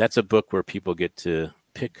that's a book where people get to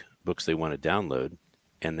pick books they want to download,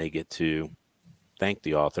 and they get to thank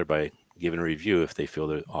the author by giving a review if they feel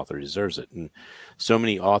the author deserves it. And so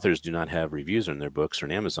many authors do not have reviews on their books or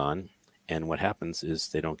on Amazon, and what happens is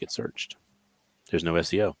they don't get searched. There's no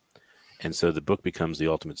SEO. And so the book becomes the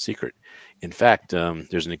ultimate secret. In fact,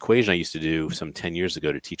 there's an equation I used to do some 10 years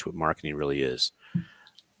ago to teach what marketing really is.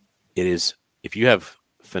 It is, if you have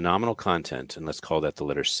phenomenal content, and let's call that the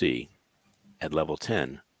letter C, at level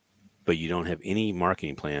 10, but you don't have any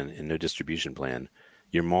marketing plan and no distribution plan,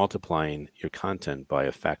 you're multiplying your content by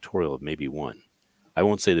a factorial of maybe 1. I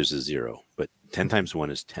won't say there's a 0, but 10 times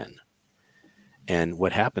 1 is 10. And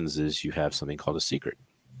what happens is you have something called a secret,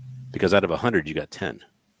 because out of 100, you got 10.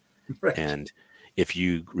 Right. And if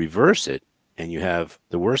you reverse it and you have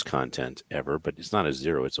the worst content ever, but it's not a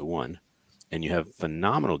 0, it's a 1, and you have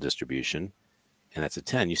phenomenal distribution, and that's a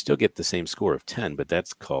 10, you still get the same score of 10, but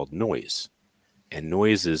that's called noise. And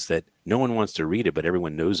noise is that no one wants to read it, but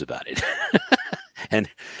everyone knows about it. And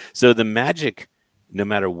so the magic, no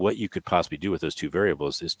matter what you could possibly do with those two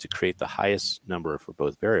variables, is to create the highest number for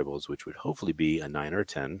both variables, which would hopefully be a 9 or a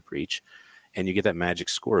 10 for each. And you get that magic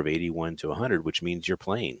score of 81 to 100, which means you're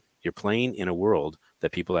playing. You're playing in a world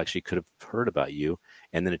that people actually could have heard about you.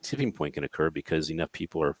 And then a tipping point can occur because enough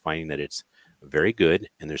people are finding that it's very good,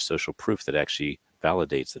 and there's social proof that actually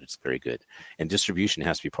validates that it's very good. And distribution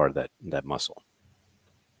has to be part of that muscle.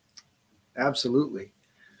 Absolutely.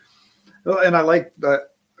 Well, and I like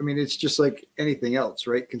that. I mean, it's just like anything else,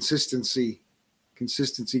 right? Consistency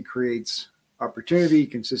creates opportunity.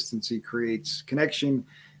 Consistency creates connection.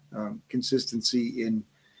 Consistency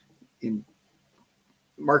in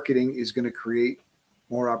marketing is going to create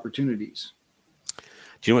more opportunities.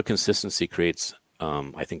 Do you know what consistency creates?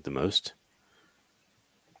 I think the most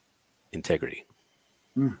integrity.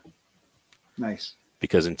 Nice.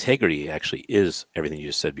 Because integrity actually is everything you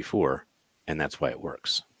just said before, and that's why it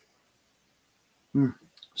works.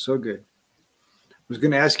 So good. I was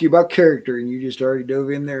going to ask you about character, and you just already dove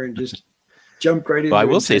in there and just jumped right in. Well, I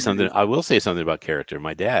will say something about character.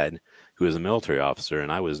 My dad, who was a military officer,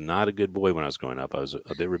 and I was not a good boy when I was growing up. I was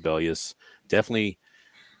a bit rebellious. Definitely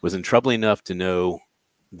was in trouble enough to know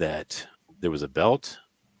that there was a belt,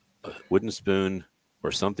 a wooden spoon,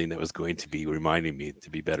 or something that was going to be reminding me to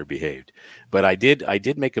be better behaved. But I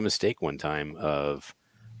did make a mistake one time of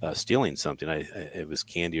stealing something. It was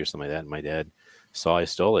candy or something like that. And my dad saw I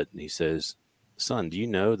stole it, and he says, "Son, do you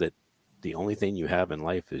know that the only thing you have in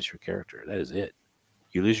life is your character? That is it.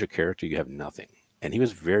 You lose your character, you have nothing." And he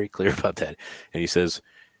was very clear about that. And he says,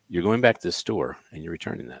 "You're going back to the store and you're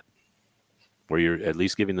returning that, or you're at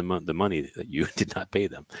least giving them the money that you did not pay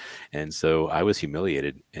them." And so I was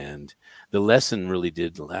humiliated. And the lesson really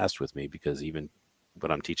did last with me, because even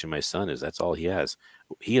what I'm teaching my son is that's all he has.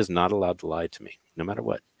 He is not allowed to lie to me, no matter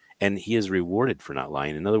what. And he is rewarded for not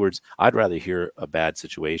lying. In other words, I'd rather hear a bad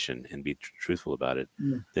situation and be truthful about it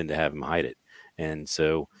than to have him hide it. And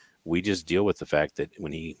so we just deal with the fact that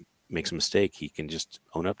when he makes a mistake, he can just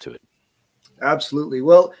own up to it. Absolutely.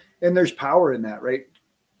 Well, and there's power in that, right?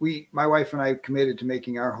 My wife and I committed to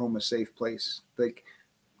making our home a safe place. Like,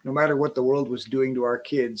 no matter what the world was doing to our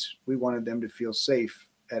kids, we wanted them to feel safe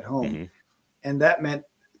at home. Mm-hmm. And that meant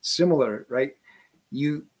similar, right?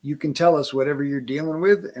 You can tell us whatever you're dealing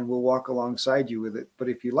with, and we'll walk alongside you with it. But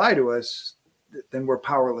if you lie to us, then we're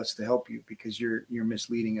powerless to help you, because you're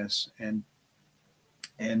misleading us. And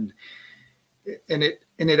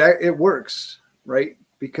it works, right?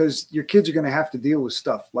 Because your kids are going to have to deal with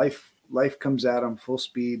stuff. Life comes at them full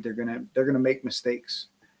speed. They're going to make mistakes.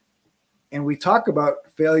 And we talk about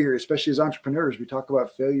failure, especially as entrepreneurs, we talk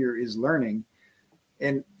about failure is learning.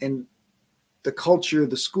 And the culture,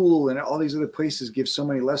 the school, and all these other places give so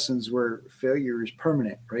many lessons where failure is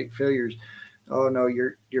permanent, right? Failures, oh no,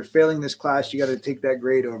 you're failing this class, you got to take that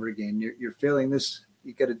grade over again. You're failing this,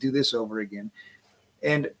 you got to do this over again.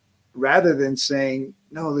 And rather than saying,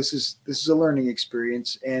 no, this is a learning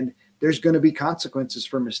experience, and there's going to be consequences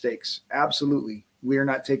for mistakes. Absolutely. We are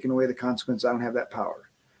not taking away the consequence. I don't have that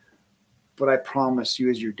power. But I promise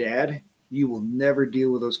you, as your dad, you will never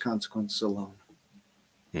deal with those consequences alone.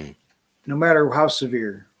 No matter how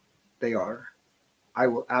severe they are, I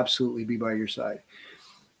will absolutely be by your side.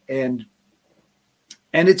 And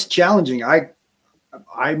it's challenging. I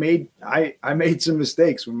made some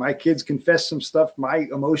mistakes. When my kids confessed some stuff, my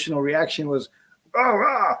emotional reaction was,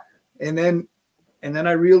 and then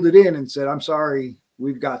I reeled it in and said, "I'm sorry,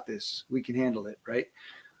 we've got this. We can handle it." Right.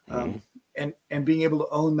 And being able to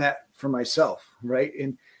own that for myself. Right.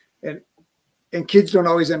 And kids don't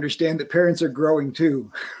always understand that parents are growing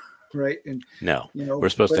too. Right. And no, we're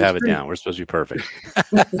supposed to have it down. We're supposed to be perfect.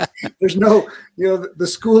 There's no, the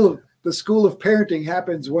school of parenting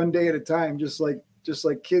happens one day at a time, just like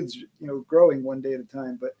kids, growing one day at a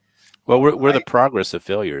time. But we're the progress of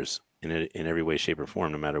failures in every way, shape, or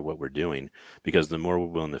form, no matter what we're doing, because the more we're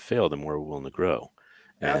willing to fail, the more we're willing to grow.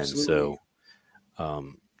 And absolutely.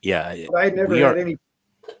 So Yeah, But I never we had are.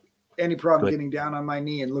 any problem Good. getting down on my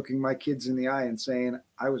knee and looking my kids in the eye and saying,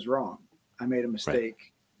 I was wrong. I made a Right.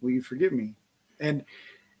 mistake. Will you forgive me? And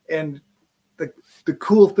and the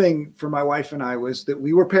cool thing for my wife and I was that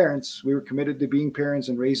we were parents. We were committed to being parents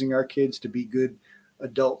and raising our kids to be good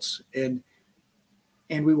adults. And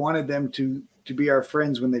we wanted them to be our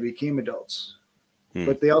friends when they became adults. Hmm.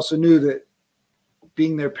 But they also knew that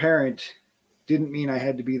being their parent didn't mean I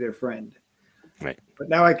had to be their friend. Right. But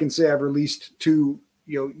now I can say I've released two,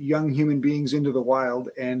 young human beings into the wild,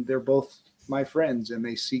 and they're both my friends, and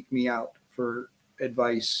they seek me out for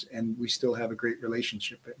advice, and we still have a great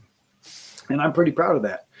relationship. And I'm pretty proud of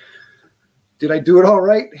that. Did I do it all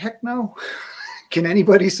right? Heck no. Can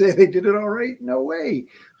anybody say they did it all right? No way.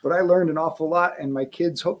 But I learned an awful lot, and my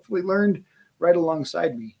kids hopefully learned right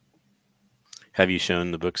alongside me. Have you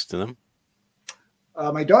shown the books to them?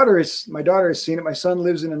 My daughter has seen it. My son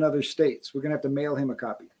lives in another state, so we're gonna have to mail him a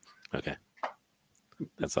copy. Okay.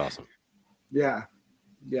 That's awesome. Yeah,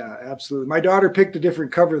 yeah, absolutely. My daughter picked a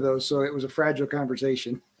different cover though, so it was a fragile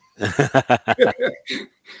conversation.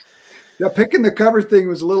 Yeah, picking the cover thing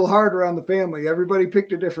was a little hard around the family. Everybody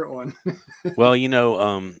picked a different one. Well,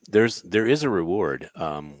 there is a reward.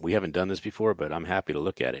 We haven't done this before, but I'm happy to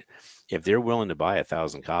look at it. If they're willing to buy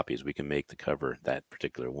 1,000 copies, we can make the cover that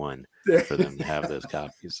particular one for them to have those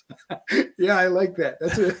copies. Yeah, I like that.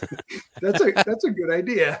 That's a good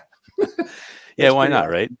idea. Yeah, why not,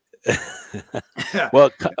 awesome. right? Yeah,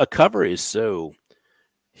 Well, a cover is so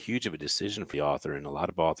huge of a decision for the author, and a lot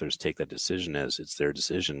of authors take that decision as it's their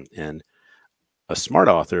decision. And a smart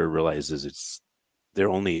author realizes they're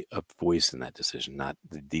only a voice in that decision, not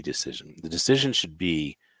the decision. The decision should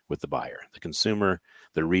be with the buyer, the consumer,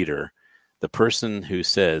 the reader. The person who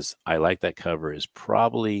says, I like that cover is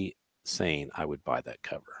probably saying, I would buy that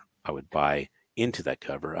cover. I would buy into that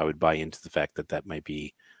cover. I would buy into the fact that that might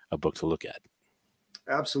be a book to look at.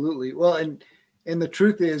 absolutely. Well, and the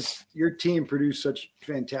truth is, your team produced such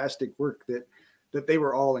fantastic work that they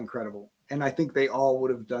were all incredible, and I think they all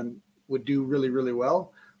would do really really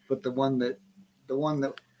well. But the one that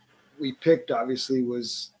we picked obviously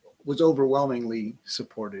was overwhelmingly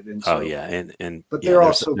supported, and Oh so. yeah, and But yeah, they're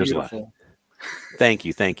all so there's a lot. beautiful. Thank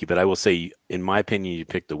you. But I will say, in my opinion, you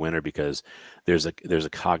picked the winner because there's a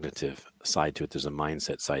cognitive side to it. There's a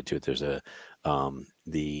mindset side to it. There's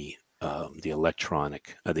the electron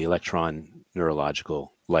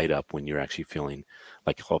neurological light up when you're actually feeling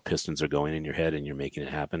like all pistons are going in your head and you're making it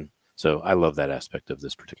happen. So I love that aspect of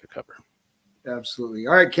this particular cover. Absolutely.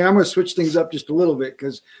 All right, Ken, I'm going to switch things up just a little bit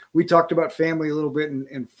because we talked about family a little bit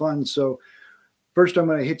and fun. So first, I'm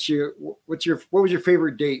going to hit you. What was your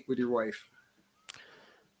favorite date with your wife?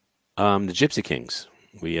 The Gypsy Kings.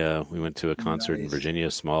 We went to a concert in Nice. Virginia,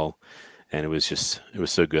 small, and it was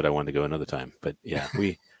so good. I wanted to go another time. But yeah,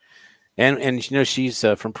 and she's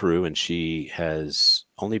from Peru, and she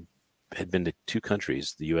had been to two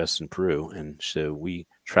countries, the U.S. and Peru, and so we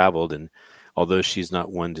traveled. And although she's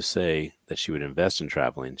not one to say that she would invest in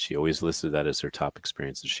traveling, she always listed that as her top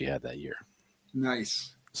experiences she had that year.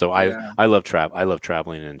 Nice. So Yeah. I love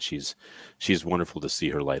traveling, and she's wonderful to see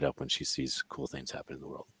her light up when she sees cool things happen in the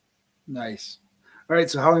world. Nice. All right.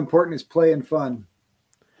 So how important is play and fun?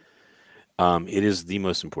 It is the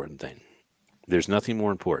most important thing. There's nothing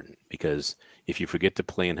more important, because if you forget to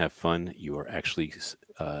play and have fun, you are actually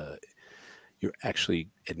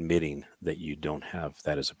admitting that you don't have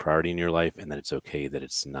that as a priority in your life, and that it's okay that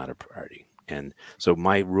it's not a priority. And so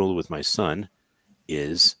my rule with my son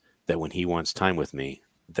is that when he wants time with me,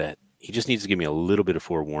 that he just needs to give me a little bit of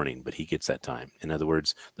forewarning, but he gets that time. In other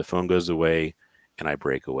words, the phone goes away and I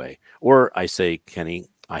break away. Or I say, Kenny,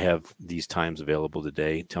 I have these times available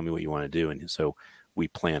today. Tell me what you want to do. And so we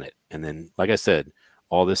plan it. And then, like I said,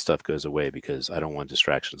 all this stuff goes away because I don't want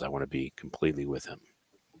distractions. I want to be completely with him.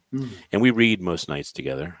 And we read most nights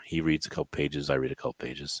together. He reads a couple pages. I read a couple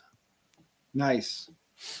pages. Nice.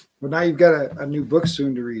 Well, now you've got a new book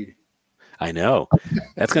soon to read. I know.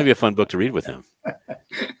 That's going to be a fun book to read with him.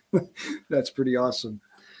 That's pretty awesome.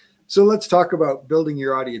 So let's talk about building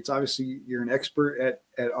your audience. Obviously, you're an expert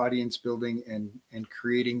at audience building and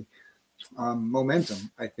creating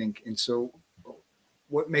momentum, I think. And so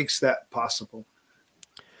what makes that possible?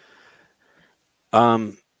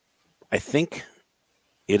 I think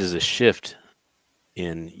it is a shift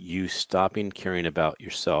in you stopping caring about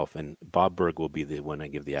yourself. And Bob Berg will be the one I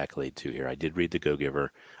give the accolade to here. I did read The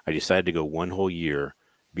Go-Giver. I decided to go one whole year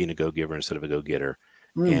being a go-giver instead of a go-getter.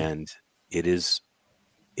 And it is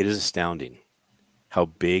astounding how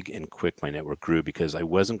big and quick my network grew, because I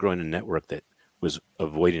wasn't growing a network that was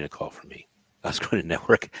avoiding a call from me. I was growing a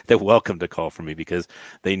network that welcomed a call from me because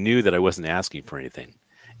they knew that I wasn't asking for anything.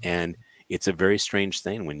 And it's a very strange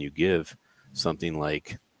thing when you give something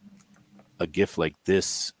like a gift like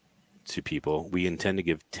this to people. We intend to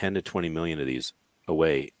give 10 to 20 million of these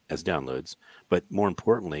away as downloads. But more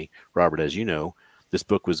importantly, Robert, as you know, this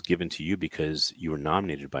book was given to you because you were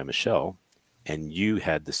nominated by Michelle, and you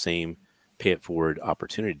had the same pay it forward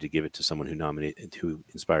opportunity to give it to someone who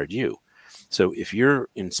inspired you. So if you're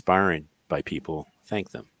inspired by people,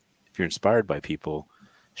 thank them. If you're inspired by people,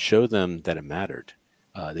 show them that it mattered.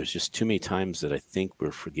 There's just too many times that I think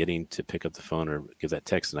we're forgetting to pick up the phone or give that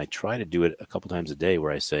text. And I try to do it a couple times a day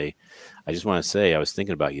where I say, I just want to say I was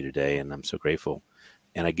thinking about you today and I'm so grateful.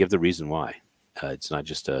 And I give the reason why. It's not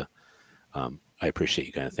just I appreciate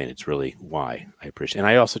you kind of thing. It's really why I appreciate. And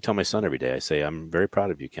I also tell my son every day, I say, I'm very proud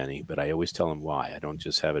of you, Kenny, but I always tell him why. I don't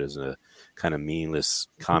just have it as a kind of meaningless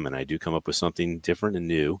comment. I do come up with something different and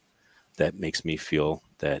new that makes me feel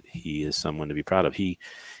that he is someone to be proud of. He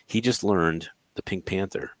just learned The Pink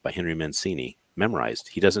Panther by Henry Mancini memorized.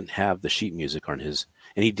 He doesn't have the sheet music on his,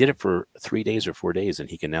 and he did it for 3 days or 4 days, and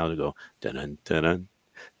he can now go dun dun dun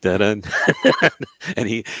dun,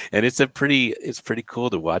 and it's pretty cool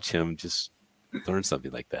to watch him just learn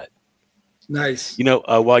something like that. Nice.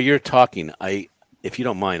 While you're talking, if you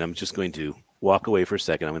don't mind, I'm just going to walk away for a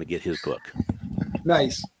second. I'm going to get his book.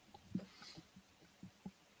 Nice.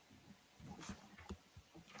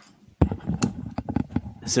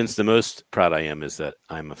 Since the most proud I am is that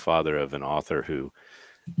I'm a father of an author who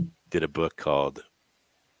did a book called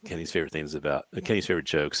Kenny's Favorite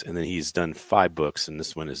Jokes. And then he's done 5 books. And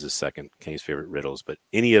this one is his second, Kenny's Favorite Riddles. But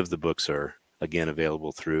any of the books are, again,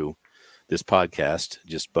 available through this podcast.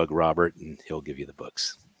 Just bug Robert and he'll give you the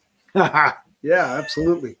books. Yeah,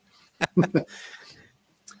 absolutely.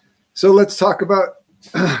 So let's talk about,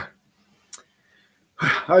 I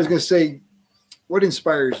was going to say, what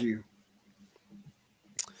inspires you?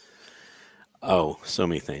 Oh, so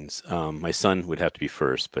many things. My son would have to be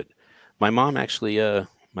first, but my mom actually,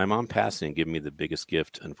 my mom passed and gave me the biggest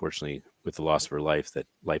gift, unfortunately, with the loss of her life, that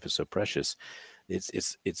life is so precious.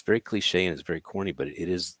 It's very cliche and it's very corny, but it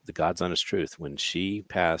is the God's honest truth. When she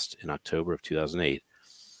passed in October of 2008,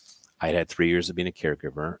 I had 3 years of being a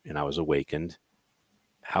caregiver and I was awakened.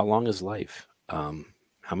 How long is life? How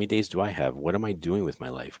many days do I have? What am I doing with my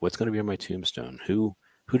life? What's going to be on my tombstone? Who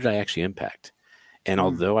did I actually impact? And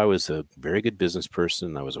although I was a very good business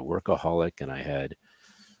person, I was a workaholic, and I had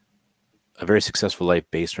a very successful life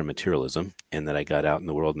based on materialism, and that I got out in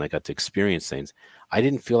the world and I got to experience things, I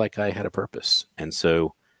didn't feel like I had a purpose. And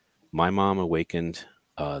so my mom awakened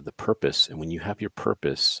the purpose. And when you have your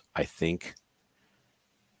purpose, I think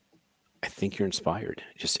you're inspired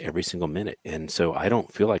just every single minute. And so I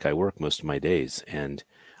don't feel like I work most of my days. And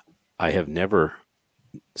I have never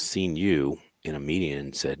seen you in a meeting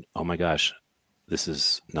and said, oh my gosh, this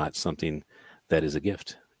is not something that is a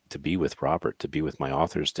gift, to be with Robert, to be with my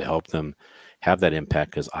authors, to help them have that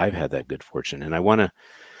impact, because I've had that good fortune. And I want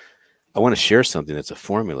to share something that's a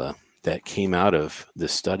formula that came out of the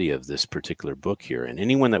study of this particular book here. And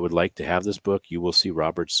anyone that would like to have this book, you will see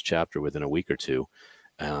Robert's chapter within a week or two.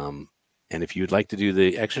 And if you'd like to do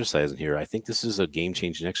the exercise in here, I think this is a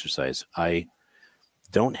game-changing exercise. I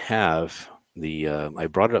don't have I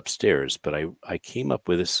brought it upstairs, but I came up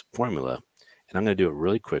with this formula. And I'm going to do it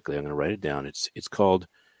really quickly. I'm going to write it down. It's called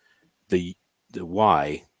the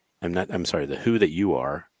why. The who that you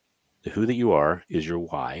are. The who that you are is your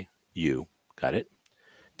why, you, got it?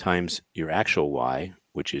 Times your actual why,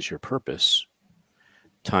 which is your purpose,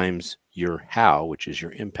 times your how, which is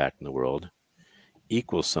your impact in the world,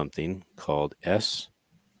 equals something called SPH.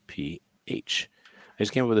 I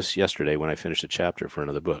just came up with this yesterday when I finished a chapter for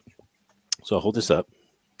another book. So I'll hold this up.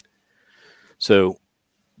 So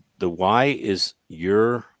the why is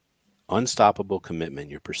your unstoppable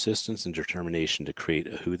commitment, your persistence and determination to create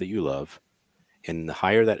a who that you love. And the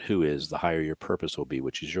higher that who is, the higher your purpose will be,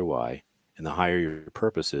 which is your why. And the higher your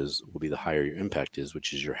purpose is, will be the higher your impact is,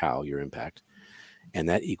 which is your how, your impact. And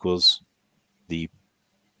that equals the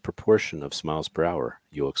proportion of smiles per hour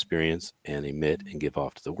you'll experience and emit and give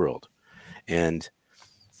off to the world. And,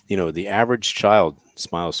 the average child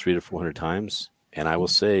smiles 300 to 400 times. And I will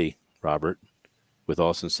say, Robert, with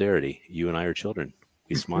all sincerity, you and I are children.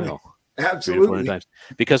 We smile. Absolutely. 300 to 400 times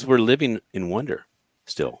because we're living in wonder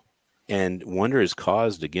still. And wonder is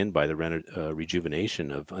caused, again, by the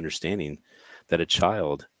rejuvenation of understanding that a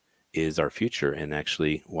child is our future. And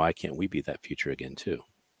actually, why can't we be that future again, too?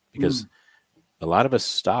 Because a lot of us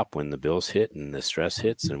stop when the bills hit and the stress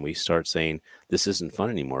hits and we start saying, this isn't fun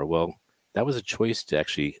anymore. Well, that was a choice to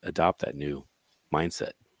actually adopt that new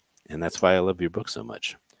mindset. And that's why I love your book so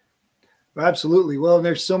much. Absolutely. Well, and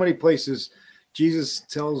there's so many places Jesus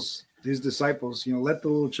tells his disciples, let the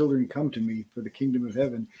little children come to me for the kingdom of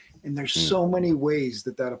heaven. And there's so many ways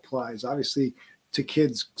that applies, obviously, to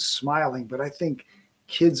kids smiling, but I think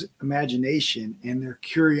kids' imagination and their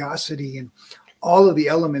curiosity and all of the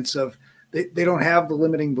elements of they don't have the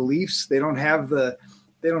limiting beliefs. They don't have the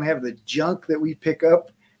junk that we pick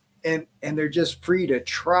up, and they're just free to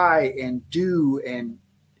try and do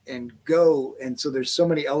and go. And so there's so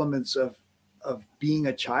many elements of being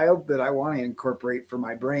a child that I want to incorporate for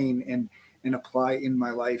my brain and apply in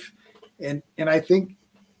my life. And I think,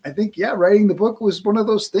 yeah, writing the book was one of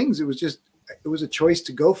those things. It was a choice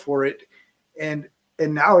to go for it. And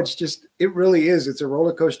now it really is. It's a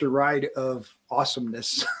roller coaster ride of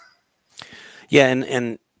awesomeness. Yeah.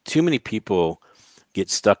 And too many people get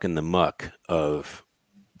stuck in the muck of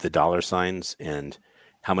the dollar signs and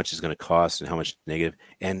how much it's going to cost and how much negative.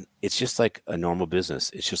 And it's just like a normal business.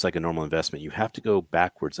 It's just like a normal investment. You have to go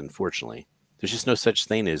backwards, unfortunately. There's just no such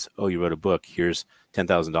thing as, oh, you wrote a book, here's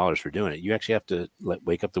 $10,000 for doing it. You actually have to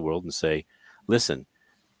wake up the world and say, listen,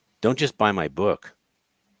 don't just buy my book,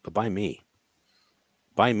 but buy me.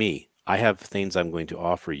 Buy me. I have things I'm going to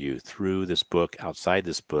offer you through this book, outside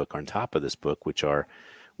this book, on top of this book, which are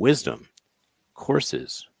wisdom,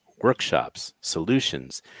 courses, workshops,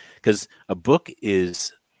 solutions, because a book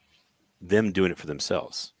is them doing it for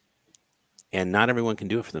themselves. And not everyone can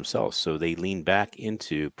do it for themselves. So they lean back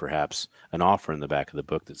into perhaps an offer in the back of the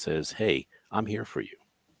book that says, hey, I'm here for you.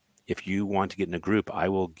 If you want to get in a group, I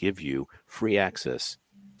will give you free access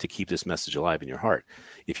to keep this message alive in your heart.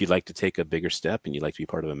 If you'd like to take a bigger step and you'd like to be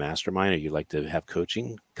part of a mastermind or you'd like to have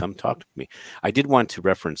coaching, come talk to me. I did want to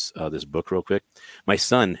reference this book real quick. My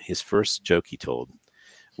son, his first joke he told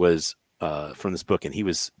was from this book. And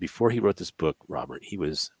before he wrote this book, Robert, he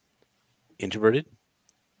was introverted.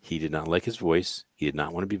 He did not like his voice. He did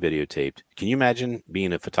not want to be videotaped. Can you imagine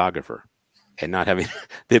being a photographer and not having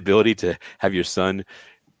the ability to have your son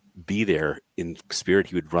be there in spirit?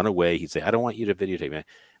 He would run away. He'd say, I don't want you to videotape me.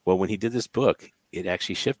 Well, when he did this book, it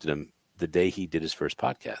actually shifted him the day he did his first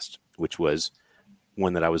podcast, which was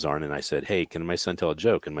one that I was on. And I said, hey, can my son tell a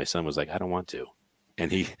joke? And my son was like, I don't want to.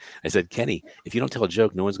 And I said, Kenny, if you don't tell a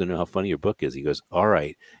joke, no one's going to know how funny your book is. He goes, all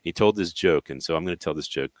right. He told this joke. And so I'm going to tell this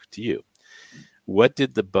joke to you. What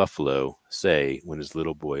did the buffalo say when his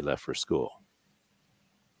little boy left for school?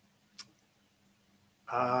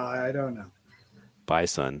 I don't know. Bye,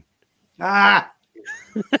 son. Ah!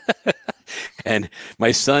 And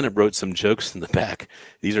my son wrote some jokes in the back.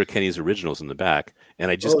 These are Kenny's originals in the back.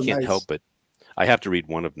 And I just can't help but I have to read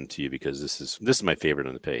one of them to you because this is my favorite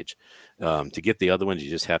on the page. To get the other ones, you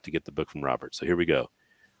just have to get the book from Robert. So here we go.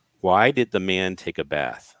 Why did the man take a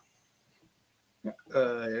bath?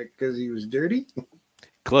 Because he was dirty?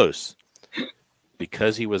 Close.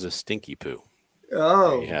 Because he was a stinky poo.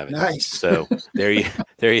 Oh, there you have it. Nice. So there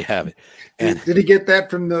you have it. And did he get that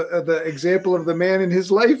from the example of the man in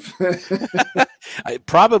his life?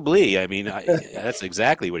 Probably. I mean, that's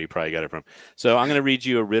exactly what he probably got it from. So I'm going to read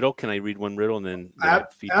you a riddle. Can I read one riddle and then?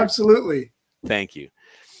 Absolutely. Thank you.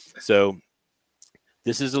 So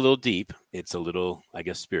this is a little deep. It's a little, I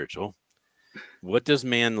guess, spiritual. What does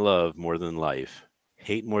man love more than life,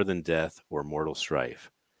 hate more than death, or mortal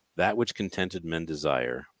strife? That which contented men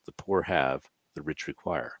desire, the poor have, the rich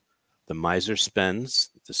require. The miser spends,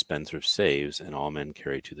 the spendthrift saves, and all men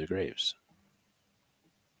carry to their graves.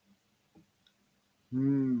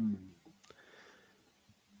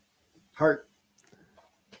 Heart.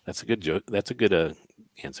 That's a good joke. That's a good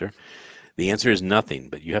answer. The answer is nothing,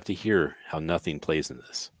 but you have to hear how nothing plays in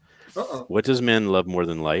this. Uh-oh. What does men love more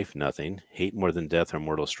than life? Nothing. Hate more than death or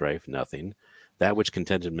mortal strife? Nothing. That which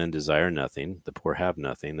contented men desire? Nothing. The poor have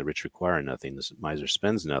nothing. The rich require nothing. The miser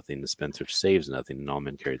spends nothing. The spendthrift saves nothing. And all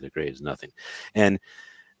men carry their graves? Nothing. And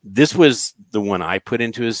this was the one I put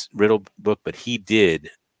into his riddle book, but he did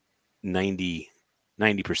 90%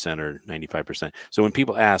 or 95%. So when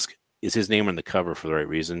people ask, is his name on the cover for the right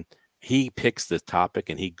reason? He picks the topic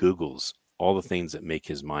and he Googles all the things that make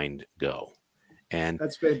his mind go. And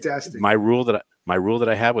that's fantastic. My rule that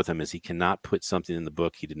I have with him is he cannot put something in the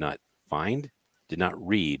book he did not find, did not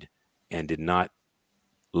read, and did not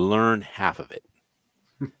learn half of it.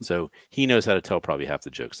 So he knows how to tell probably half the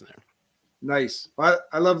jokes in there. Nice.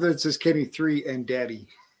 I love that it says Kenny 3 and Daddy.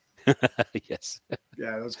 Yes.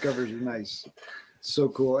 Yeah, those covers are nice. So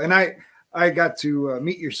cool. And I got to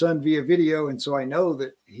meet your son via video, and so I know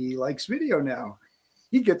that he likes video now.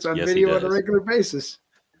 He gets on video on a regular basis.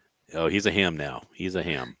 Oh, he's a ham now. He's a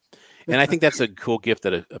ham. And I think that's a cool gift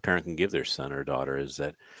that a parent can give their son or daughter is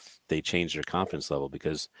that they change their confidence level,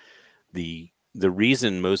 because the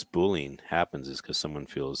reason most bullying happens is because someone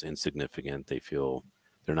feels insignificant. They feel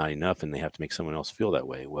they're not enough and they have to make someone else feel that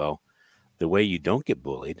way. Well, The way you don't get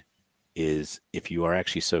bullied is if you are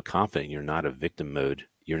actually so confident you're not a victim mode,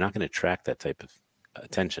 you're not going to attract that type of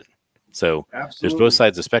attention. So there's both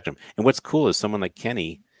sides of the spectrum. And what's cool is someone like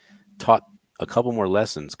Kenny taught a couple more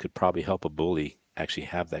lessons could probably help a bully actually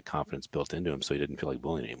have that confidence built into him so he didn't feel like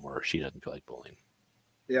bullying anymore, or she doesn't feel like bullying.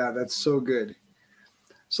 Yeah, that's so good.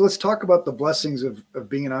 So let's talk about the blessings of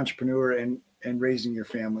being an entrepreneur and raising your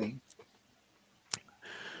family.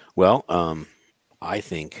 Well, I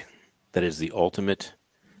think that is the ultimate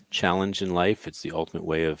challenge in life. It's the ultimate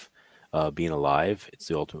way of being alive. It's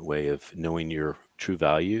the ultimate way of knowing your true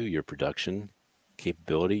value, your production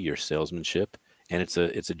capability, your salesmanship, and it's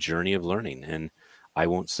a journey of learning. And I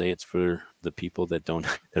won't say it's for the people that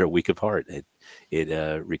are weak of heart.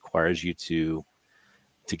 It requires you to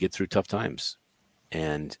get through tough times,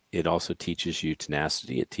 and it also teaches you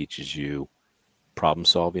tenacity. It teaches you problem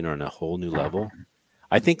solving on a whole new level.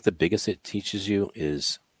 I think the biggest it teaches you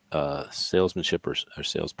is salesmanship or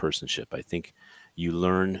salespersonship. I think you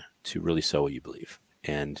learn to really sell what you believe,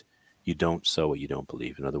 and you don't sell what you don't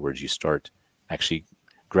believe. In other words, you start actually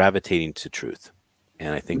gravitating to truth.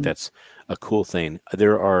 And I think that's a cool thing.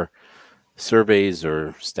 There are surveys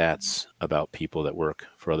or stats about people that work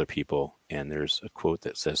for other people. And there's a quote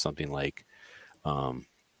that says something like,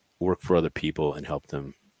 work for other people and help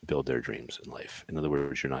them build their dreams in life. In other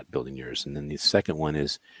words, you're not building yours. And then the second one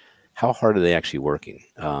is, how hard are they actually working?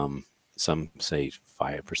 Some say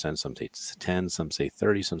 5%, some say 10, some say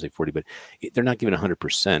 30, some say 40, but they're not giving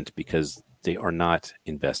 100% because they are not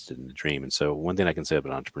invested in the dream. And so one thing I can say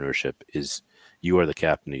about entrepreneurship is you are the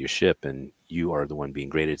captain of your ship and you are the one being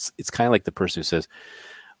graded. It's kind of like the person who says,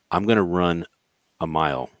 I'm going to run a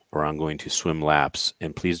mile or I'm going to swim laps,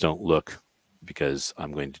 and please don't look because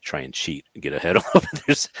I'm going to try and cheat and get ahead of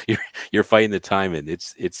it. You're fighting the time, and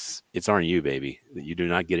it's on you, baby. You do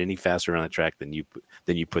not get any faster on the track than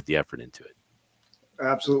you put the effort into it.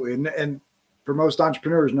 Absolutely. And for most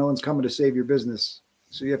entrepreneurs, no one's coming to save your business.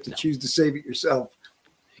 So you have to choose to save it yourself.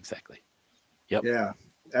 Exactly. Yep. Yeah,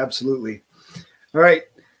 absolutely. All right.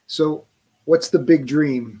 So what's the big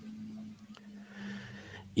dream?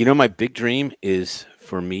 My big dream is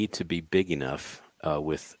for me to be big enough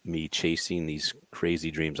with me chasing these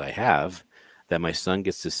crazy dreams I have, that my son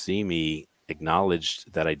gets to see me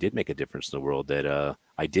acknowledged that I did make a difference in the world, that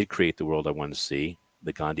I did create the world I wanted to see,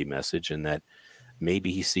 the Gandhi message, and that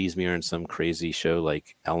maybe he sees me on some crazy show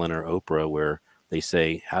like Ellen or Oprah where they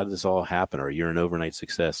say, how did this all happen? Or you're an overnight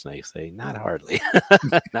success. And I say, not hardly.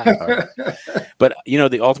 Not hardly. But,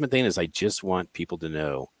 the ultimate thing is I just want people to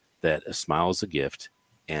know that a smile is a gift,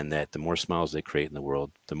 and that the more smiles they create in the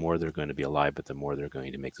world, the more they're going to be alive, but the more they're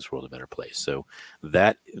going to make this world a better place. So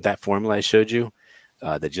that formula I showed you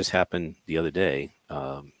that just happened the other day,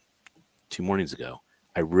 2 mornings ago,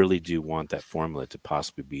 I really do want that formula to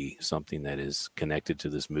possibly be something that is connected to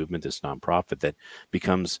this movement, this nonprofit, that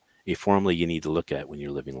becomes a formula you need to look at when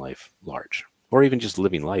you're living life large, or even just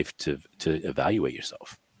living life to evaluate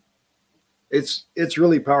yourself. It's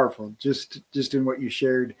really powerful, just in what you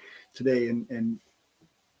shared today, and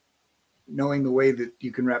knowing the way that you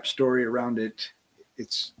can wrap story around it.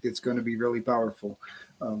 It's going to be really powerful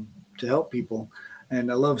to help people. And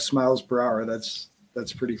I love smiles per hour. That's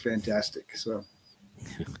pretty fantastic. So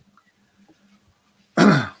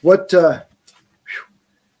what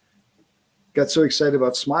got so excited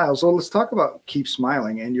about smiles? Well, let's talk about Keep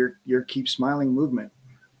Smiling and your Keep Smiling movement.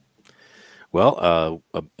 Well,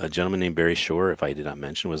 a gentleman named Barry Shore, if I did not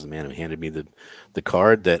mention, was the man who handed me the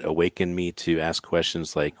card that awakened me to ask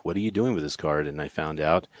questions like, what are you doing with this card? And I found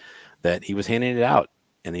out that he was handing it out,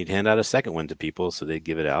 and he'd hand out a second one to people so they'd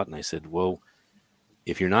give it out. And I said, well,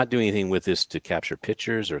 if you're not doing anything with this to capture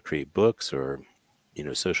pictures or create books or,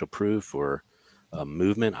 social proof or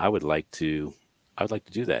movement, I would like to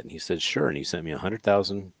do that. And he said, sure. And he sent me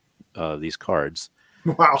 100,000 of these cards.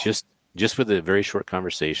 Wow. Just with a very short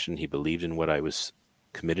conversation. He believed in what I was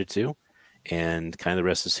committed to, and kind of the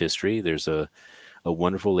rest is history. There's a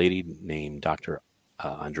wonderful lady named Dr.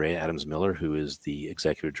 Andrea Adams Miller, who is the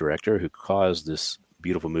executive director, who caused this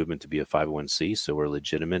beautiful movement to be a 501c. So we're a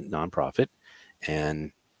legitimate nonprofit.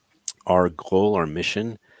 And our goal, our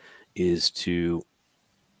mission is to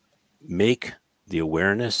make the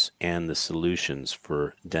awareness and the solutions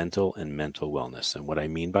for dental and mental wellness. And what I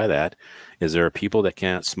mean by that is there are people that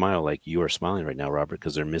can't smile like you are smiling right now, Robert,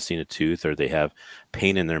 because they're missing a tooth or they have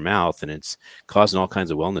pain in their mouth, and it's causing all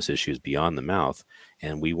kinds of wellness issues beyond the mouth.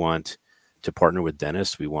 And we want to partner with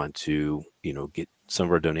dentists. We want to, get some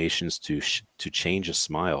of our donations to change a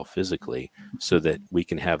smile physically so that we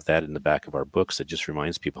can have that in the back of our books that just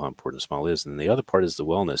reminds people how important a smile is. And the other part is the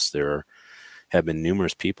wellness. There have been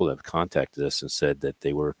numerous people that have contacted us and said that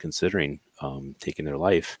they were considering taking their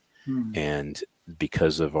life. And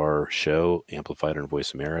because of our show, Amplified on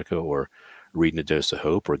Voice America, or reading A Dose of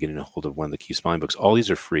Hope, or getting a hold of one of the Keep Smiling books, all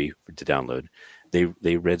these are free to download.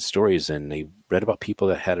 They read stories, and they read about people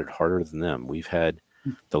that had it harder than them. We've had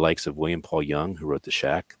the likes of William Paul Young, who wrote The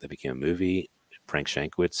Shack, that became a movie. Frank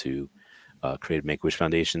Shankwitz, who created Make-A-Wish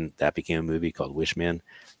Foundation, that became a movie called Wishman.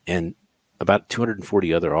 And about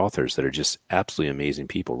 240 other authors that are just absolutely amazing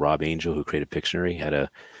people. Rob Angel, who created Pictionary, had a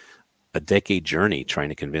decade journey trying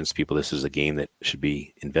to convince people this is a game that should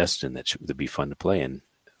be invested in, that should be fun to play. And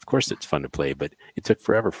of course it's fun to play, but it took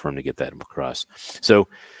forever for him to get that across. So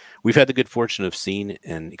we've had the good fortune of seeing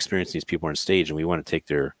and experiencing these people on stage, and we want to take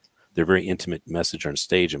their very intimate message on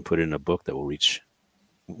stage and put it in a book that will reach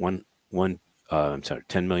 10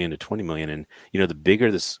 million to 20 million. And, the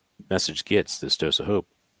bigger this message gets, this Dose of Hope,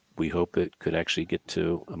 we hope it could actually get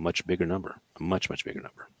to a much bigger number, a much, much bigger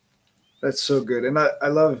number. That's so good. And I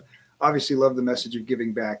obviously love the message of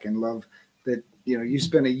giving back, and love that, you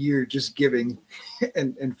spent a year just giving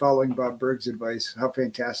and following Bob Burg's advice. How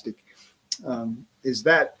fantastic is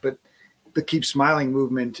that? But the Keep Smiling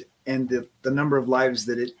movement and the number of lives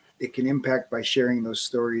that it can impact by sharing those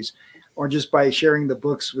stories, or just by sharing the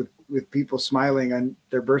books with people smiling on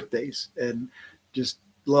their birthdays. And just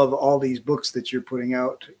love all these books that you're putting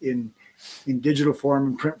out in digital form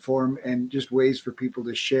and print form, and just ways for people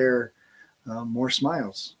to share more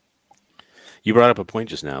smiles. You brought up a point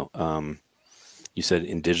just now. You said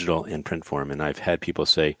in digital and print form, and I've had people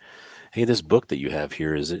say, hey, this book that you have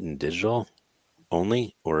here, is it in digital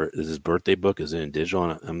only? Or is this birthday book, is it in digital?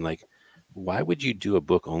 And I'm like, why would you do a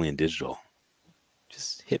book only in digital?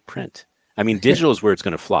 Just hit print. I mean, digital is where it's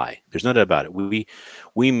going to fly. There's no doubt about it.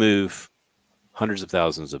 We move hundreds of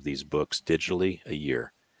thousands of these books digitally a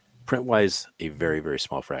year. Print-wise, a very, very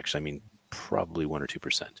small fraction. I mean, probably 1 or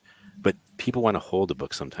 2%. But people want to hold a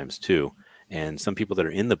book sometimes too. And some people that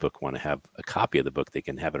are in the book want to have a copy of the book. They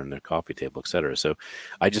can have it on their coffee table, et cetera. So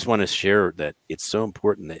I just want to share that it's so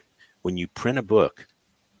important that when you print a book,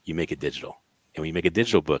 you make it digital. And when you make a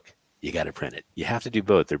digital book, you got to print it. You have to do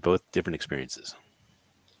both. They're both different experiences.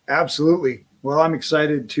 Absolutely. Well, I'm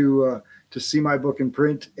excited to see my book in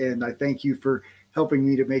print, and I thank you for helping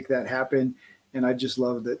me to make that happen. And I just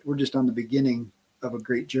love that we're just on the beginning of a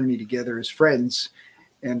great journey together as friends,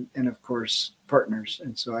 and of course, partners.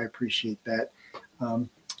 And so I appreciate that.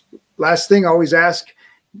 Last thing I always ask,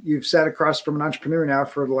 you've sat across from an entrepreneur now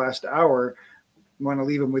for the last hour. You want to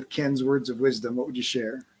leave them with Ken's words of wisdom. What would you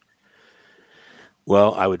share?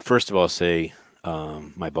 Well, I would first of all say,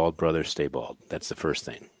 my bald brother, stay bald. That's the first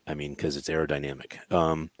thing. I mean, because it's aerodynamic.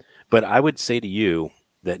 But I would say to you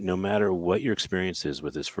that no matter what your experience is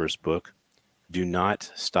with this first book, do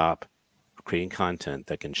not stop creating content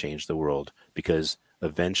that can change the world, because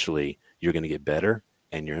eventually you're going to get better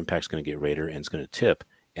and your impact's going to get greater, and it's going to tip.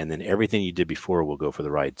 And then everything you did before will go for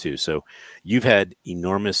the ride too. So you've had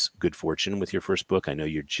enormous good fortune with your first book. I know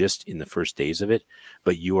you're just in the first days of it,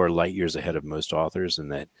 but you are light years ahead of most authors, in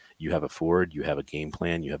that you have a forward, you have a game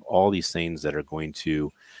plan, you have all these things that are going to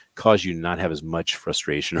cause you not have as much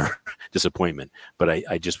frustration or disappointment. But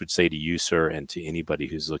I just would say to you, sir, and to anybody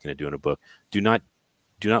who's looking at doing a book, do not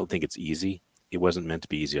think it's easy. It wasn't meant to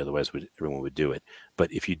be easy. Otherwise, everyone would do it.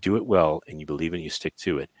 But if you do it well and you believe in it, you stick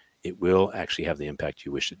to it, it will actually have the impact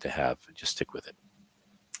you wish it to have. Just stick with it.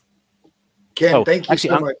 Ken, thank you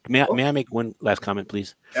so much. May I make one last comment,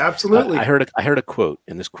 please? Absolutely. I heard a quote,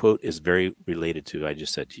 and this quote is very related to what I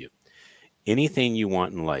just said to you. Anything you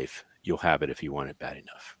want in life, you'll have it if you want it bad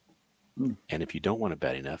enough. And if you don't want it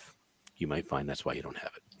bad enough, you might find that's why you don't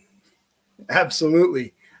have it.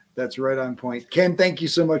 Absolutely. That's right on point. Ken, thank you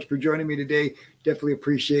so much for joining me today. Definitely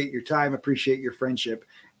appreciate your time, appreciate your friendship,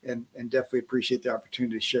 and definitely appreciate the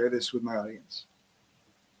opportunity to share this with my audience.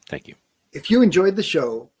 Thank you. If you enjoyed the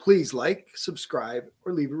show, please like, subscribe,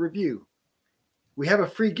 or leave a review. We have a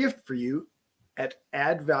free gift for you at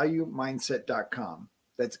addvaluemindset.com.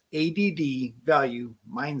 That's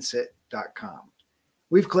addvaluemindset.com.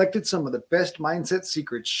 We've collected some of the best mindset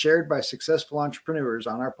secrets shared by successful entrepreneurs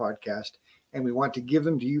on our podcast, and we want to give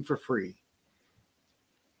them to you for free.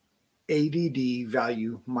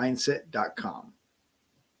 addvaluemindset.com.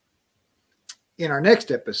 In our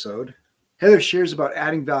next episode, Heather shares about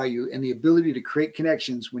adding value and the ability to create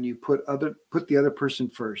connections when you put the other person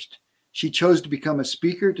first. She chose to become a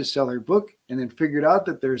speaker to sell her book, and then figured out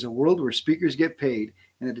that there's a world where speakers get paid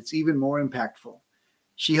and that it's even more impactful.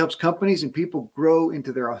 She helps companies and people grow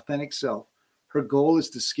into their authentic self. Her goal is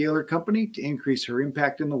to scale her company to increase her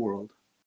impact in the world.